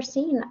you've ever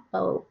seen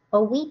a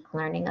week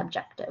learning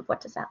objective, what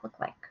does that look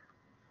like?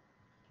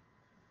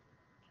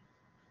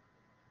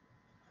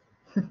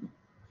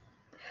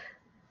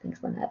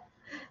 Thanks, Lynette.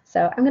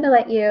 So I'm going to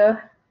let you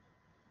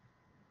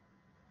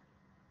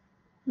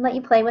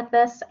play with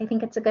this. I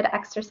think it's a good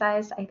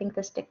exercise. I think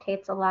this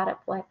dictates a lot of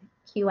what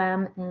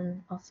QM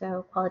and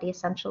also Quality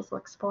Essentials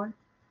looks for.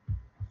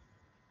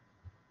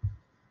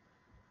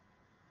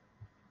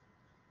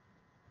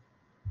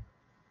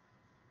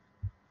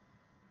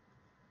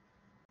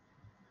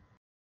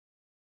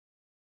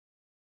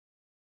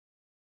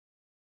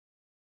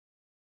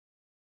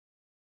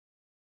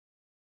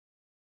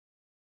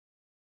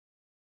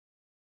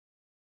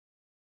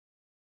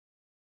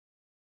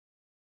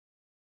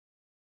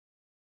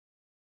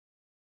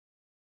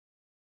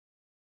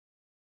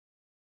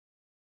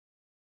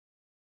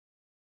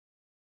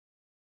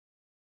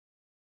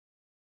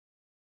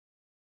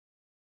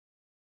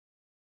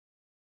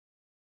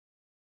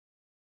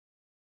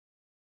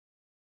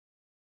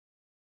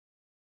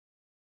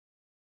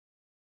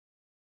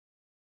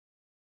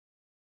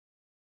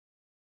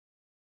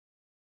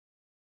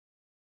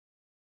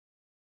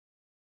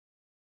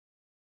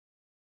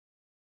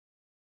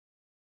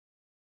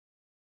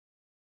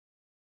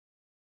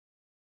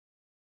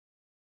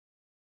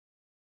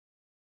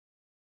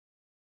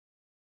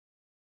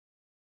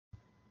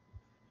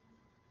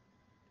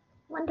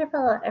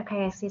 Wonderful.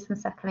 Okay, I see some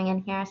stuff coming in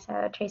here.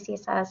 So Tracy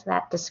says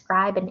that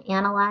describe and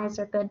analyze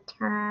are good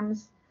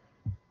terms.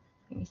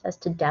 He says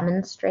to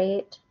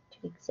demonstrate,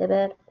 to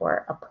exhibit,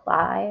 or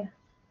apply.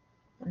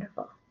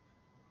 Wonderful.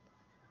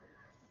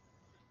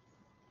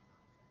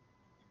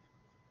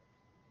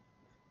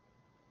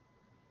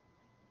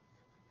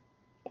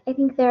 I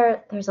think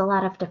there's a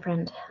lot of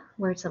different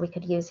words that we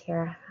could use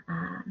here.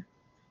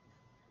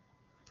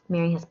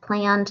 Mary has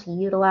planned, to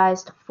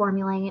utilize, to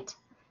formulate.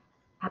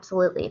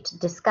 Absolutely. To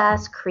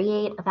discuss,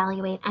 create,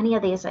 evaluate. Any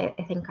of these I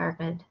think are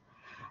good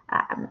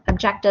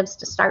objectives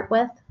to start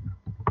with.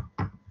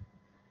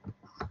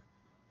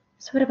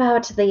 So what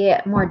about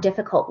the more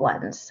difficult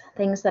ones?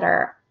 Things that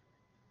are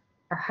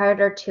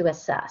harder to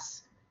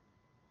assess.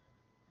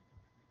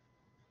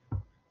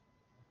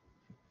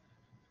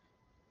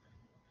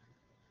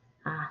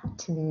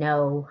 to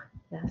know.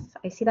 Yes,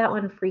 I see that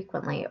one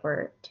frequently,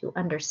 or to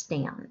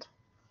understand.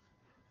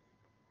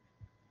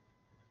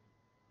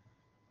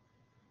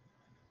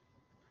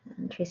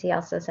 And Tracy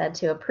also said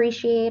to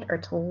appreciate or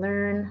to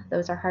learn.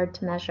 Those are hard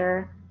to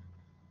measure.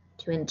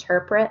 To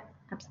interpret,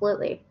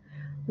 absolutely.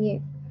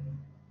 We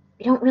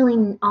don't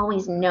really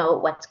always know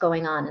what's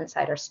going on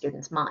inside our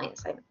students'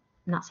 minds. I'm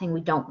not saying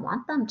we don't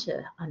want them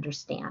to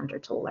understand or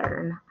to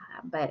learn,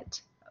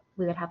 but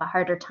we would have a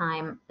harder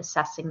time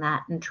assessing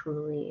that and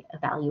truly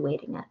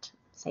evaluating it,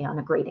 say on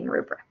a grading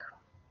rubric.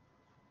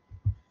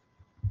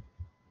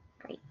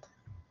 Great.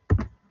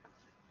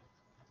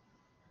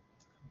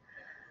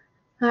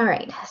 All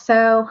right,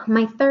 so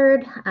my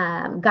third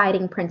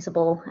guiding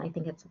principle, I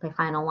think it's my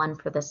final one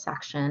for this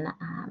section,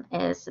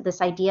 is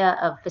this idea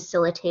of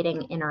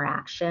facilitating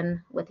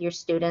interaction with your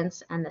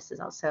students. And this is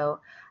also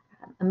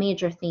a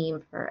major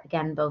theme for,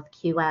 again, both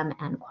QM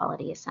and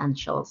quality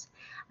essentials.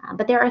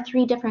 But there are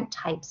 3 different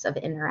types of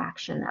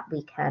interaction that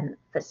we can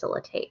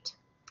facilitate.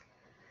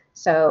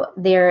 So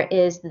there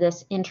is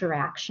this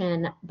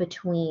interaction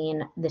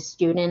between the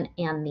student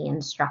and the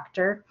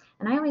instructor.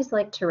 And I always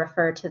like to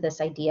refer to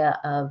this idea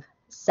of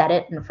set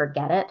it and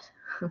forget it,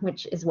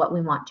 which is what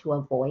we want to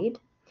avoid.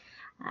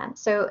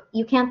 So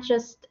you can't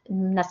just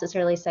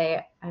necessarily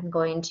say, I'm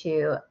going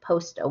to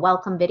post a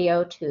welcome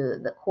video to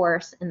the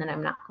course, and then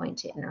I'm not going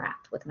to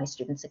interact with my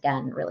students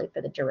again, really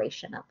for the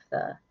duration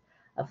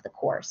of the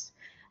course.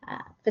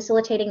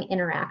 Facilitating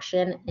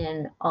interaction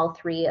in all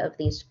 3 of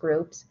these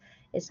groups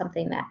is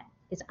something that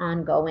is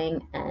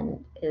ongoing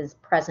and is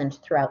present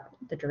throughout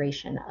the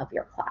duration of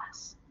your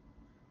class.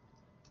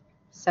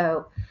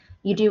 So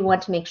you do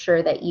want to make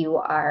sure that you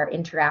are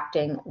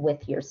interacting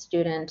with your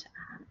student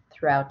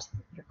throughout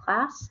your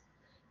class.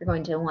 You're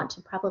going to want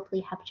to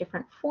probably have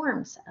different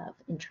forms of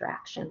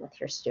interaction with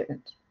your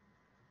student.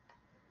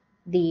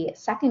 The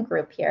second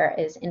group here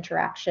is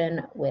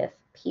interaction with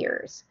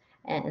peers.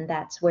 And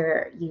that's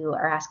where you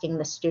are asking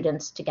the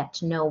students to get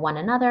to know one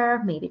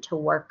another, maybe to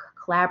work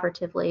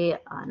collaboratively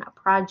on a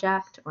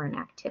project or an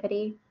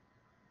activity.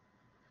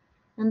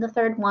 And the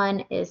third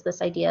one is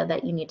this idea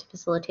that you need to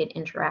facilitate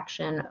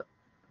interaction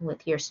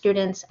with your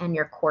students and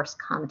your course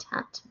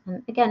content.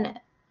 And again,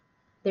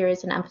 there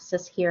is an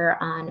emphasis here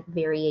on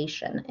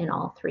variation in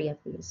all 3 of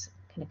these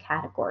kind of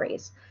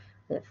categories.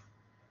 With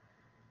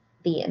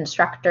the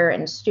instructor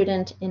and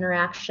student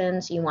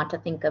interactions, you want to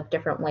think of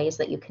different ways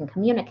that you can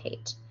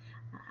communicate.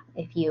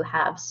 If you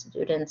have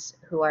students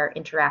who are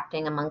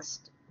interacting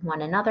amongst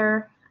one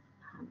another,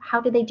 how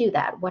do they do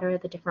that? What are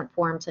the different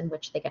forms in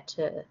which they get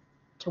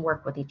to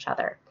work with each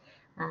other?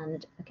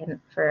 And again,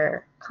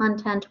 for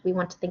content, we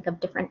want to think of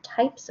different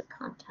types of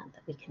content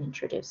that we can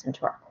introduce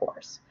into our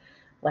course,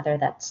 whether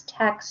that's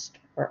text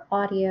or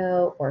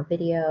audio or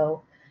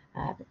video,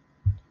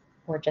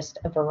 or just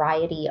a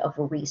variety of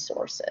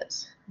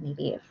resources,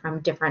 maybe from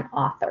different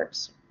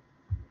authors.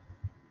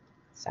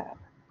 So,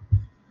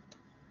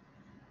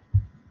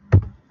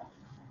 at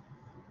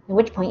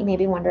which point you may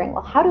be wondering,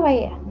 well, how do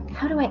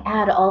I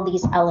add all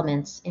these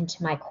elements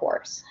into my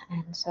course?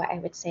 And so I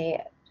would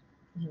say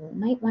you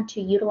might want to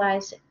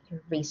utilize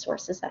your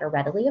resources that are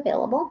readily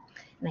available.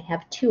 And I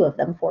have 2 of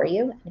them for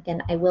you. And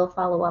again, I will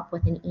follow up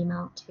with an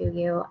email to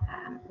you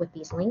with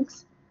these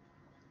links.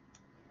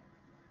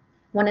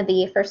 One of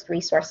the first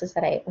resources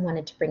that I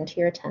wanted to bring to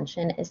your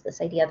attention is this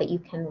idea that you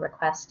can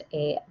request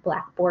a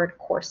Blackboard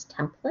course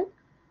template.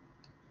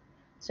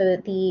 So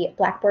the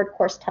Blackboard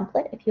course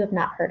template, if you have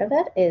not heard of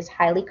it, is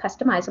highly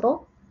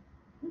customizable.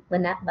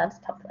 Lynette loves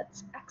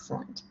templates.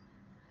 Excellent.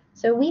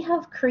 So we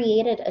have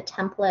created a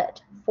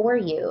template for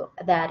you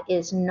that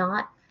is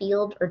not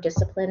field or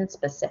discipline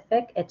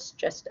specific. It's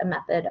just a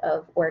method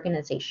of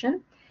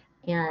organization,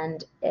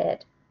 and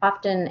it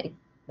often,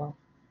 well,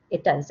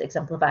 it does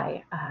exemplify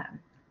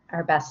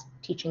our best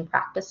teaching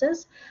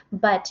practices,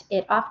 but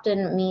it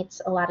often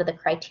meets a lot of the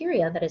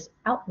criteria that is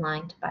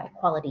outlined by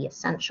Quality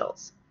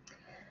Essentials.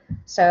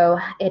 So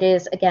it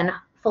is, again,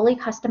 fully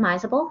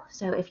customizable.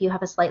 So if you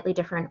have a slightly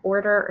different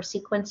order or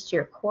sequence to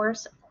your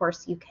course, of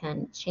course you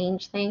can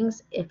change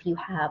things. If you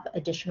have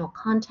additional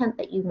content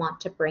that you want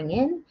to bring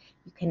in,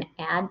 you can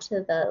add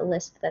to the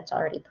list that's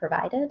already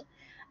provided.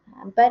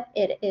 But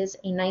it is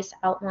a nice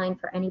outline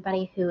for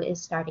anybody who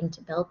is starting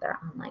to build their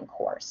online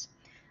course.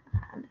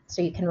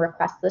 So you can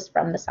request this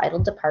from the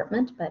CITL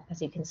department, but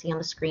as you can see on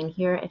the screen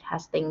here, it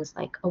has things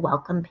like a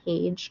welcome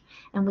page,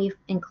 and we've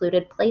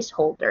included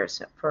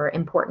placeholders for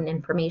important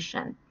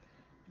information.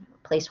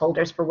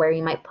 Placeholders for where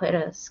you might put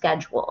a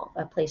schedule,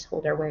 a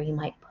placeholder where you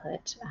might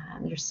put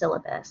your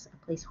syllabus,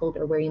 a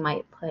placeholder where you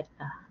might put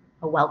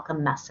a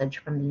welcome message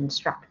from the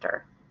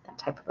instructor, that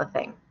type of a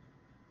thing.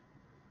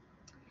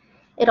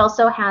 It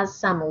also has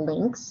some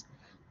links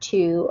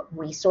to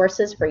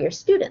resources for your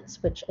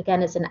students, which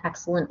again is an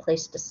excellent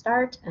place to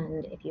start.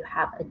 And if you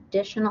have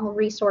additional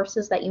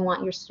resources that you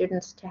want your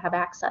students to have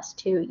access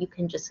to, you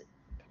can just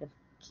kind of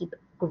keep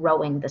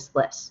growing this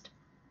list.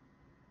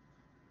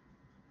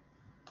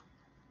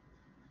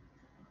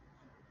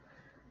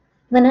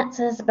 Lynette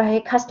says, by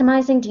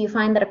customizing, do you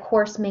find that a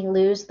course may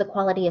lose the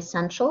quality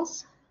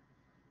essentials?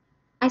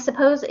 I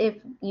suppose if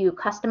you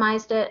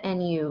customized it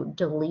and you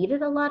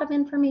deleted a lot of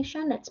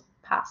information, it's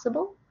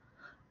possible.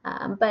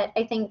 But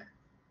I think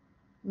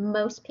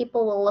most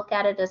people will look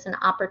at it as an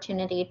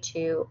opportunity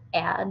to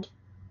add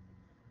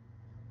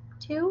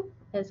to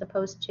as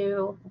opposed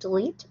to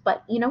delete.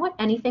 But you know what?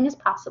 Anything is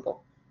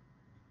possible.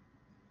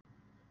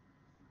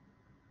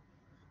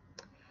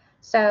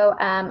 So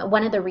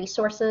one of the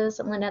resources,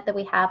 Lynette, that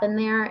we have in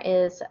there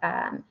is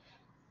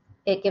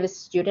it gives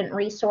student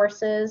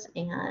resources,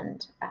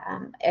 and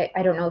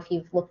I don't know if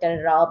you've looked at it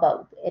at all,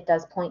 but it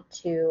does point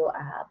to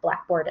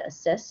Blackboard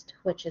Assist,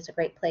 which is a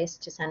great place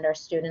to send our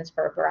students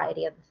for a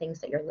variety of the things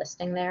that you're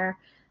listing there,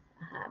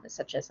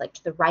 such as like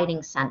to the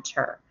Writing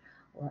Center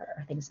or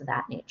things of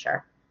that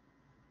nature.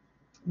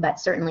 But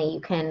certainly you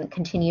can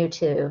continue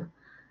to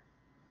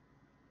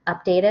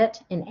update it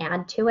and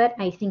add to it.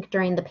 I think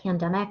during the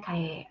pandemic,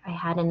 I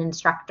had an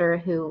instructor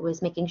who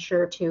was making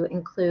sure to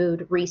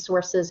include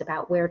resources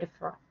about where to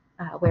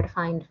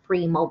find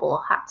free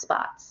mobile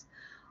hotspots,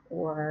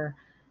 or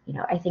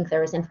I think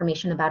there was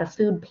information about a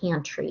food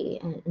pantry,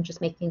 and just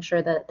making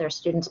sure that their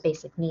students'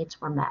 basic needs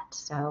were met.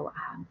 So,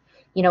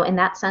 in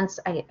that sense,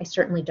 I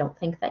certainly don't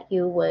think that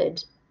you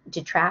would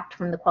detract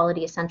from the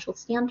quality essential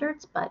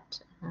standards, but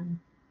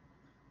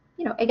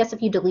I guess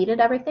if you deleted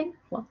everything,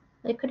 well,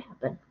 it could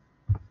happen.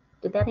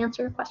 Did that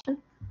answer your question?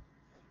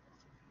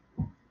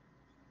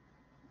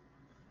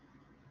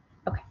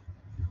 Okay.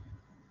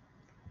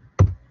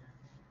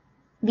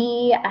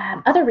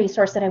 The other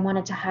resource that I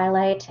wanted to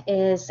highlight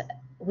is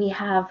we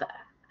have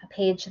a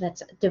page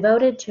that's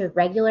devoted to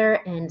regular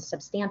and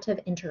substantive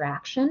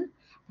interaction.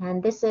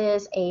 And this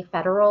is a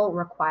federal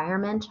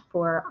requirement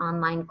for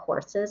online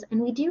courses. And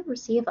we do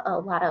receive a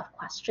lot of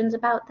questions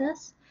about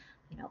this.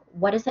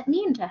 What does it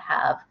mean to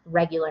have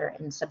regular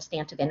and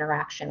substantive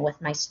interaction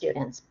with my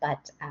students?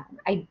 But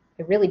I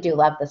really do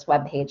love this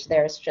webpage.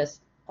 There's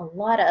just a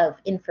lot of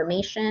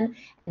information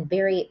and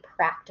very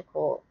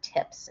practical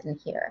tips in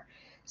here.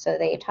 So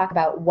they talk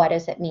about what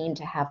does it mean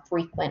to have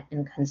frequent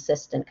and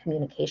consistent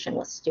communication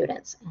with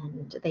students.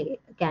 And they,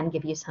 again,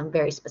 give you some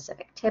very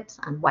specific tips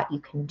on what you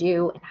can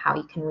do and how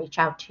you can reach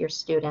out to your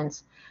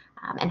students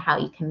and how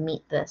you can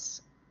meet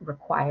this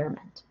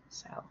requirement.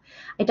 So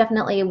I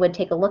definitely would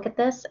take a look at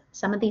this.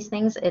 Some of these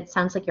things, it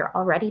sounds like you're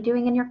already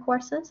doing in your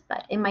courses,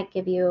 but it might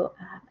give you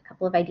a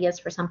couple of ideas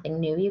for something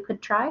new you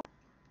could try.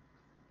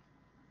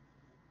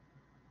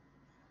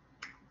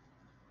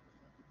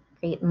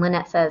 Great. And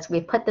Lynette says,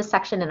 we've put this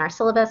section in our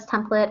syllabus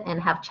template and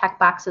have check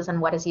boxes on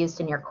what is used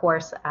in your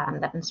course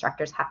that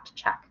instructors have to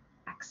check.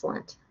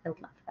 Excellent. I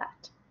love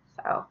that.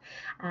 So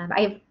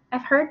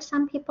I've heard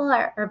some people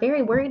are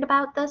very worried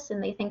about this,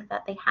 and they think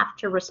that they have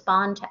to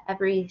respond to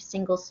every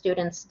single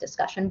student's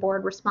discussion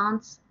board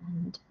response.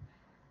 And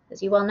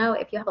as you well know,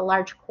 if you have a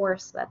large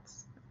course,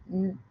 that's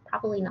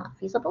probably not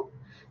feasible.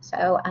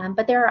 So,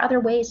 but there are other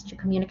ways to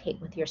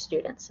communicate with your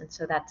students, and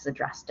so that's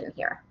addressed in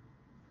here.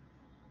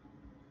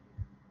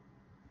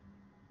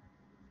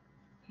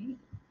 Okay.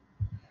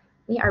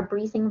 We are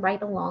breezing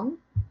right along.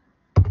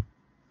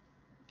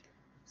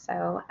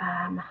 So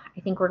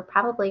I think we're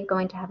probably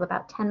going to have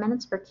about 10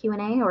 minutes for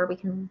Q&A, or we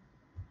can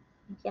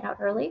get out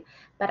early.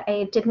 But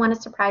I did want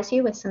to surprise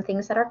you with some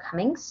things that are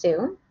coming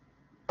soon.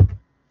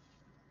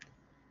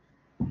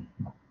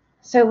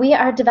 So we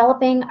are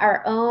developing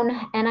our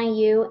own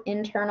NIU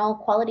internal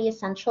Quality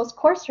Essentials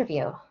course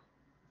review.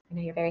 I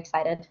know you're very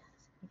excited.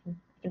 You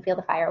can feel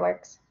the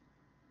fireworks.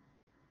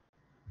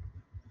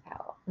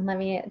 So let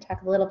me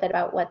talk a little bit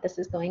about what this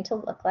is going to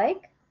look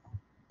like.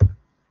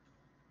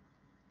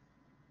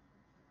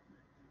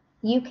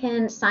 You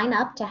can sign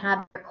up to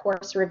have your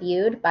course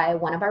reviewed by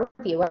one of our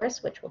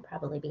reviewers, which will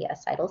probably be a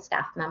CITL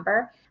staff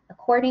member,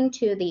 according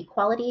to the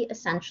Quality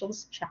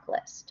Essentials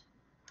checklist.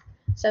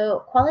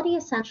 So Quality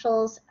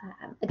Essentials,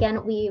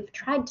 again, we've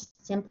tried to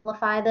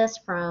simplify this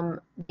from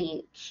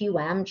the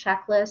QM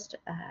checklist.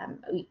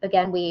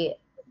 Again, we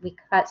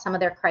cut some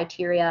of their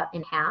criteria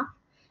in half.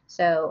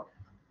 So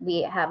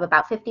we have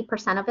about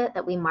 50% of it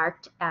that we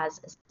marked as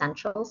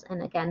essentials.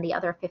 And again, the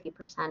other 50%,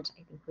 I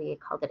think we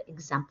called it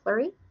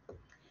exemplary.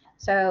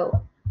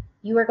 So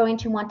you are going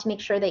to want to make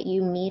sure that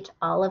you meet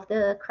all of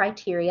the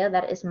criteria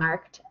that is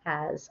marked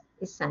as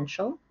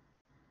essential.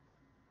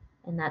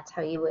 And that's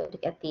how you would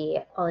get the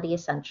Quality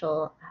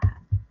Essential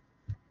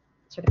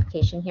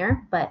certification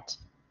here. But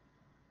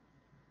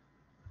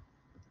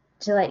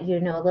to let you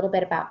know a little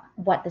bit about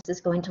what this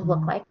is going to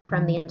look like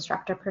from the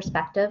instructor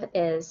perspective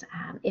is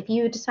if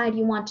you decide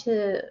you want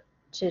to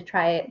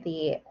try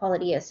the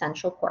Quality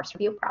Essential course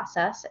review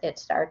process, it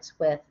starts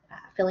with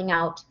filling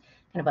out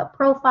kind of a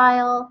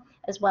profile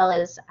as well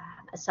as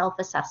a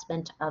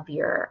self-assessment of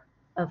your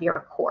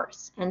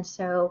course. And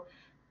so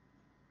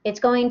it's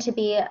going to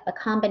be a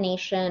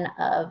combination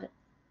of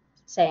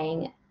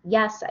saying,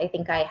 yes, I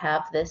think I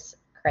have this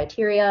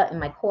criteria in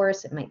my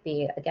course. It might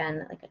be,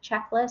 again, like a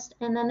checklist.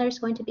 And then there's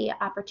going to be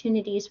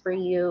opportunities for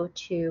you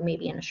to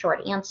maybe in a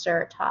short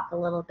answer talk a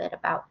little bit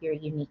about your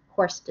unique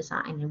course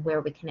design and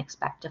where we can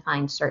expect to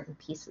find certain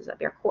pieces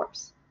of your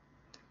course.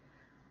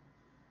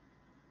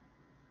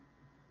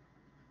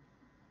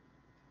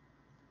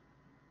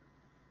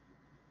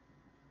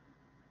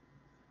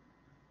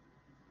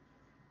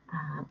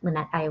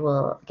 Lynette, I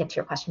will get to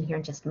your question here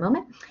in just a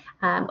moment.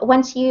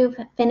 Once you've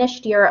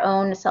finished your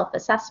own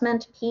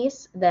self-assessment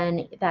piece,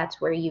 then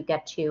that's where you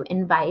get to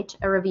invite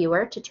a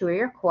reviewer to tour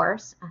your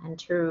course and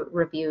to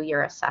review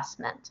your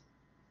assessment.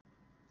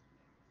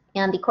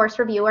 And the course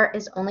reviewer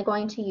is only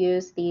going to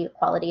use the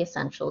Quality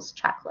Essentials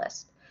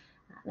checklist.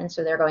 And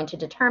so they're going to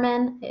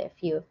determine if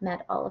you've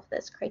met all of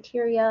this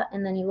criteria,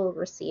 and then you will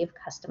receive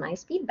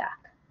customized feedback.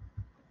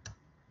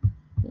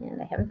 And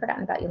I haven't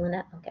forgotten about you,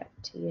 Lynette. I'll get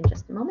to you in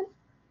just a moment.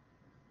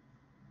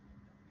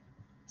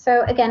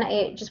 So again,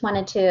 I just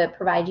wanted to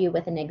provide you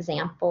with an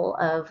example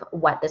of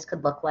what this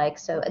could look like.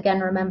 So again,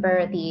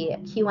 remember the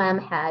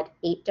QM had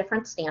 8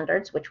 different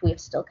standards, which we've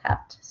still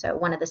kept. So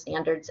one of the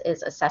standards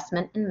is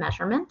assessment and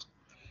measurement.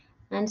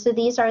 And so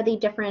these are the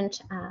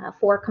different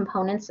 4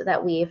 components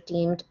that we've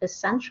deemed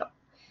essential.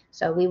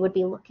 So we would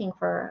be looking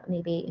for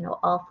maybe,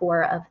 all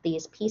 4 of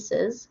these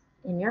pieces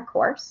in your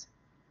course.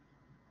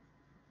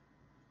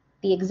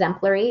 The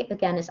exemplary,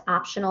 again, is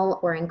optional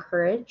or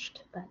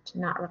encouraged, but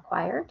not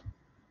required.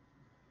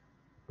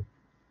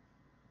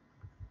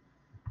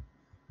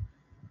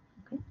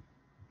 Okay.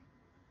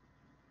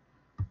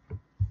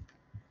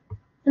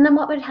 And then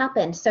what would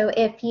happen? So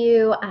if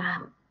you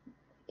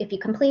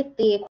complete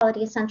the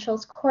Quality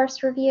Essentials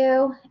course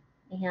review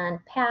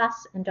and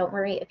pass, and don't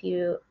worry if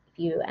you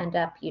end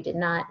up you did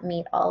not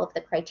meet all of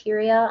the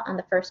criteria on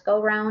the first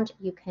go round,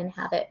 you can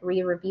have it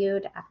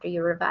re-reviewed after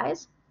you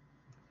revise.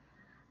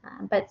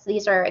 But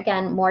these are,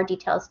 again, more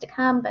details to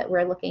come, but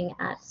we're looking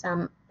at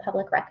some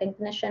public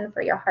recognition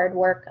for your hard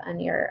work on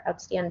your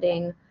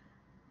outstanding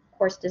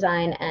course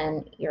design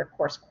and your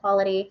course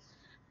quality.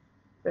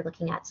 We're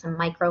looking at some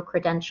micro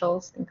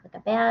credentials, things like a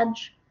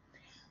badge.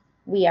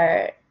 We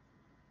are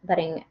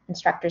letting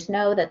instructors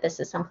know that this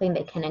is something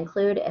they can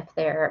include if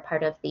they're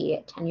part of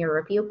the tenure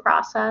review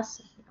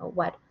process.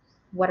 What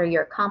are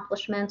your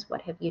accomplishments?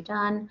 What have you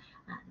done?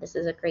 This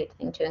is a great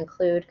thing to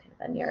include kind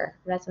of on your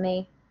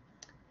resume.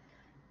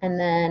 And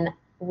then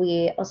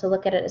we also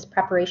look at it as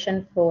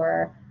preparation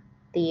for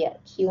the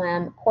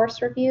QM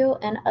course review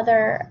and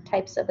other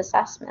types of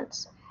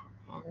assessments.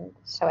 And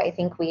so I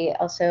think we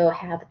also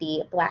have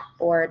the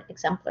Blackboard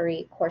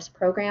exemplary course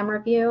program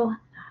review.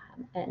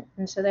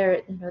 And so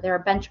there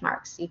are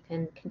benchmarks. You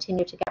can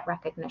continue to get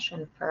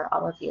recognition for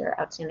all of your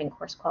outstanding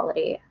course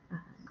quality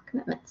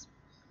commitments.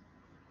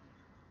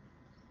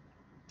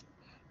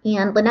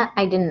 And Lynette,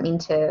 I didn't mean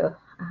to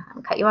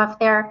cut you off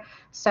there.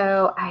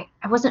 So I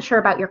wasn't sure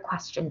about your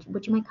question.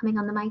 Would you mind coming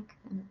on the mic?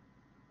 And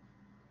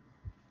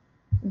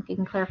if you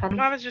can clarify them.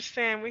 I was just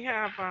saying we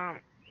have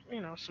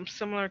some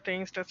similar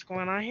things that's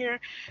going on here,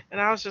 and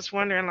I was just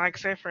wondering, like,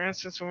 say for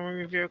instance, when we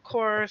review a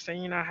course,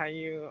 and how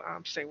you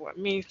say what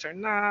meets or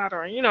not,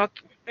 or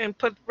and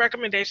put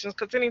recommendations,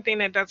 because anything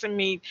that doesn't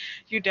meet,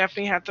 you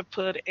definitely have to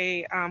put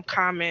a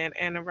comment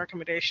and a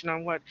recommendation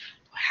on what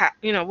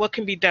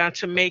can be done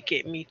to make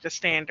it meet the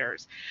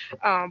standards.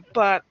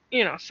 But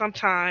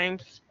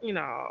sometimes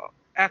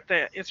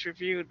after it's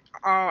reviewed,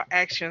 all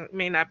action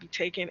may not be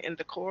taken in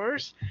the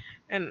course.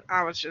 And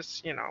I was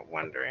just,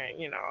 wondering,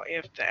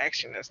 if the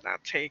action is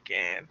not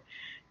taken,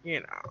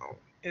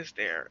 is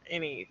there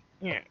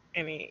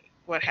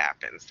what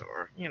happens,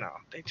 or,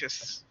 they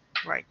just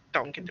like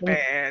don't get the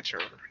badge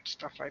or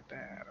stuff like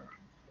that. Or...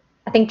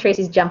 I think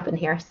Tracy's jumping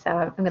here, so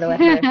I'm going to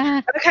let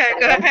her. Okay,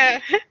 go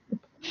ahead.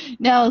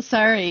 No,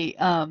 sorry.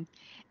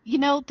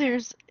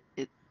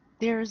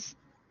 There's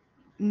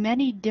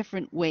many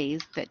different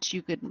ways that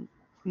you could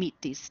meet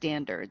these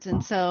standards.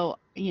 And so,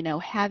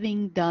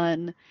 having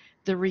done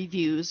the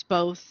reviews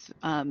both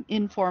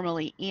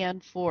informally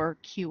and for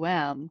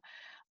QM,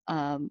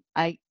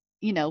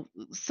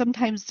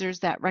 sometimes there's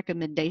that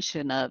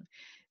recommendation of,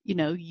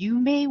 you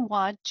may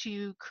want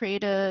to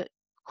create a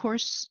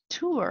course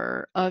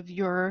tour of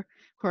your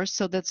course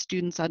so that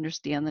students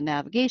understand the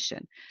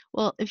navigation.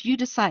 Well, if you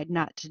decide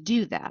not to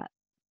do that,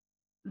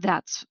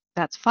 that's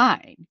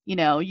fine.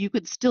 You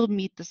could still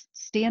meet the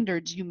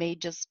standards. You may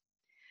just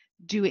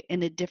do it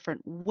in a different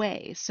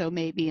way. So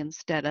maybe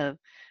instead of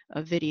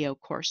a video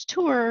course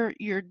tour,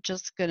 you're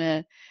just going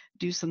to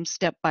do some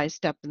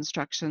step-by-step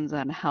instructions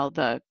on how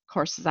the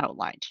course is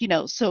outlined.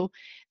 So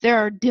there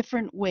are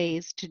different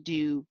ways to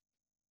do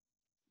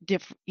to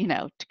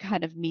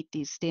kind of meet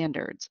these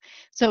standards.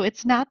 So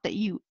it's not that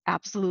you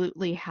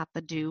absolutely have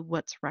to do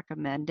what's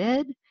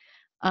recommended.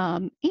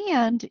 And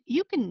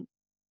you can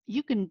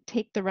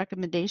take the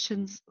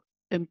recommendations,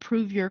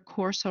 improve your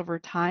course over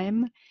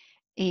time,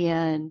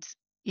 and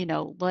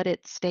let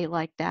it stay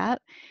like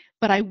that.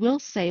 But I will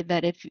say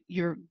that if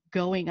you're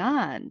going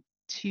on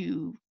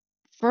to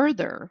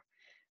further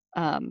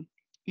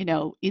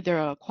either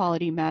a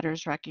Quality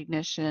Matters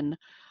recognition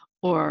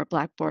or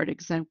Blackboard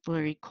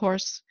exemplary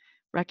course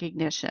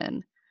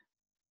recognition,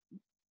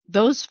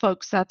 those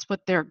folks, that's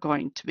what they're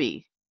going to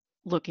be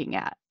looking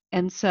at.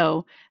 And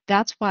so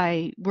that's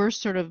why we're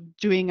sort of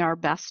doing our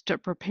best to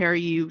prepare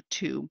you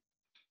to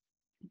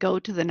go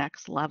to the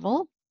next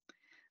level.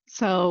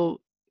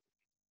 So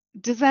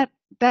does that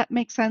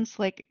make sense?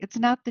 Like, it's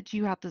not that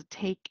you have to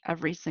take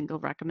every single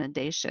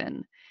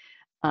recommendation.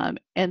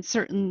 And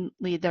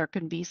certainly there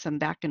can be some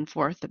back and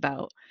forth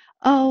about,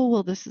 oh,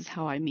 well, this is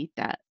how I meet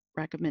that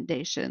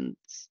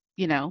recommendations,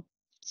 you know.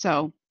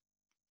 So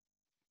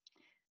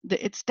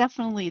it's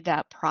definitely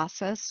that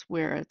process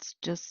where it's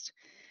just,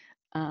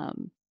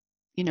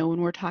 you know,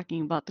 when we're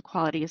talking about the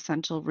quality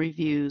essential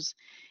reviews,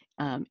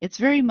 it's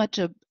very much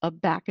a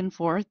back and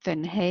forth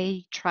and,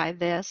 hey, try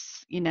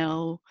this, you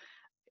know,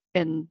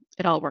 and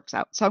it all works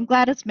out. So I'm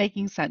glad it's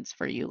making sense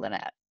for you,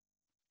 Lynette.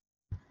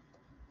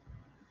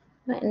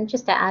 And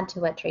just to add to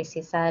what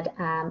Tracy said,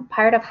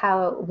 part of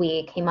how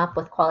we came up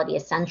with quality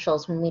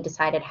essentials when we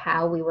decided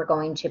how we were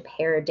going to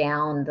pare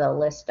down the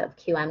list of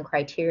QM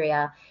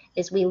criteria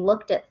is we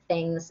looked at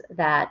things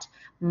that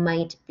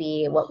might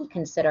be what we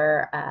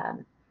consider,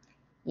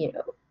 you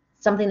know,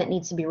 something that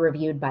needs to be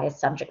reviewed by a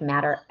subject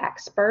matter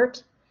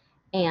expert.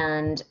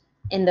 And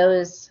in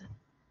those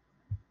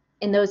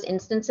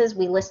instances,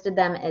 we listed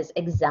them as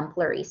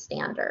exemplary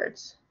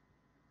standards.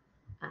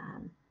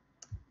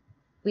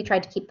 We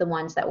tried to keep the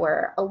ones that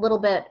were a little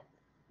bit,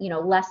 you know,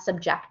 less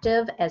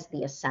subjective as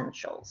the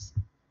essentials.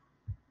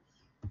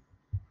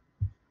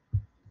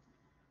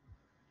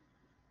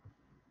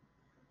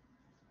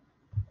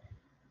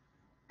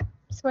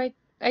 So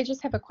I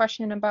just have a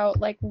question about,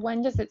 like,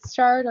 when does it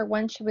start, or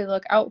when should we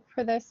look out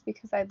for this?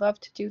 Because I'd love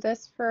to do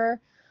this for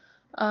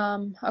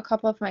a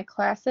couple of my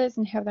classes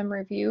and have them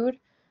reviewed.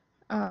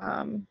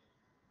 So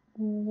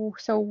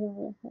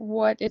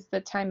what is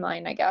the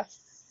timeline, I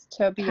guess,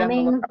 to be on the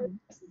lookout?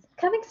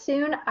 Coming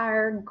soon,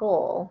 our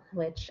goal,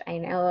 which I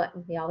know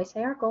we always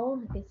say our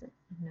goal, is,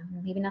 you know,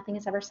 maybe nothing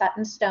is ever set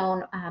in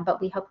stone, but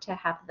we hope to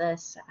have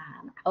this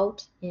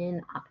out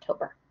in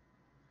October.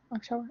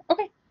 October.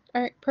 Okay.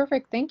 All right.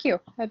 Perfect. Thank you.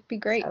 That'd be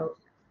great. So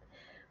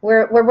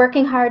we're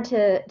working hard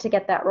to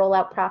get that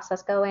rollout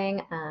process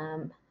going.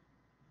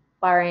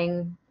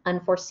 Barring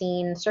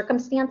unforeseen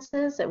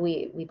circumstances,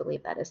 we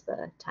believe that is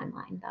the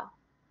timeline, though.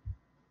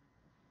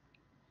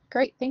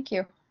 Great. Thank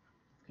you.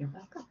 You're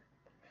welcome.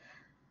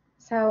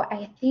 So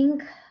I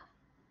think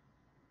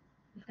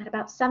we've got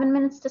about 7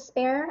 minutes to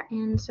spare,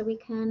 and so we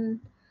can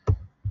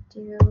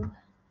do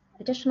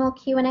additional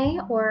Q&A,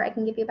 or I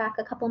can give you back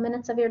a couple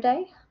minutes of your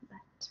day.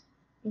 But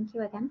thank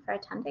you again for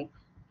attending,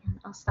 and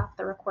I'll stop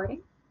the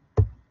recording.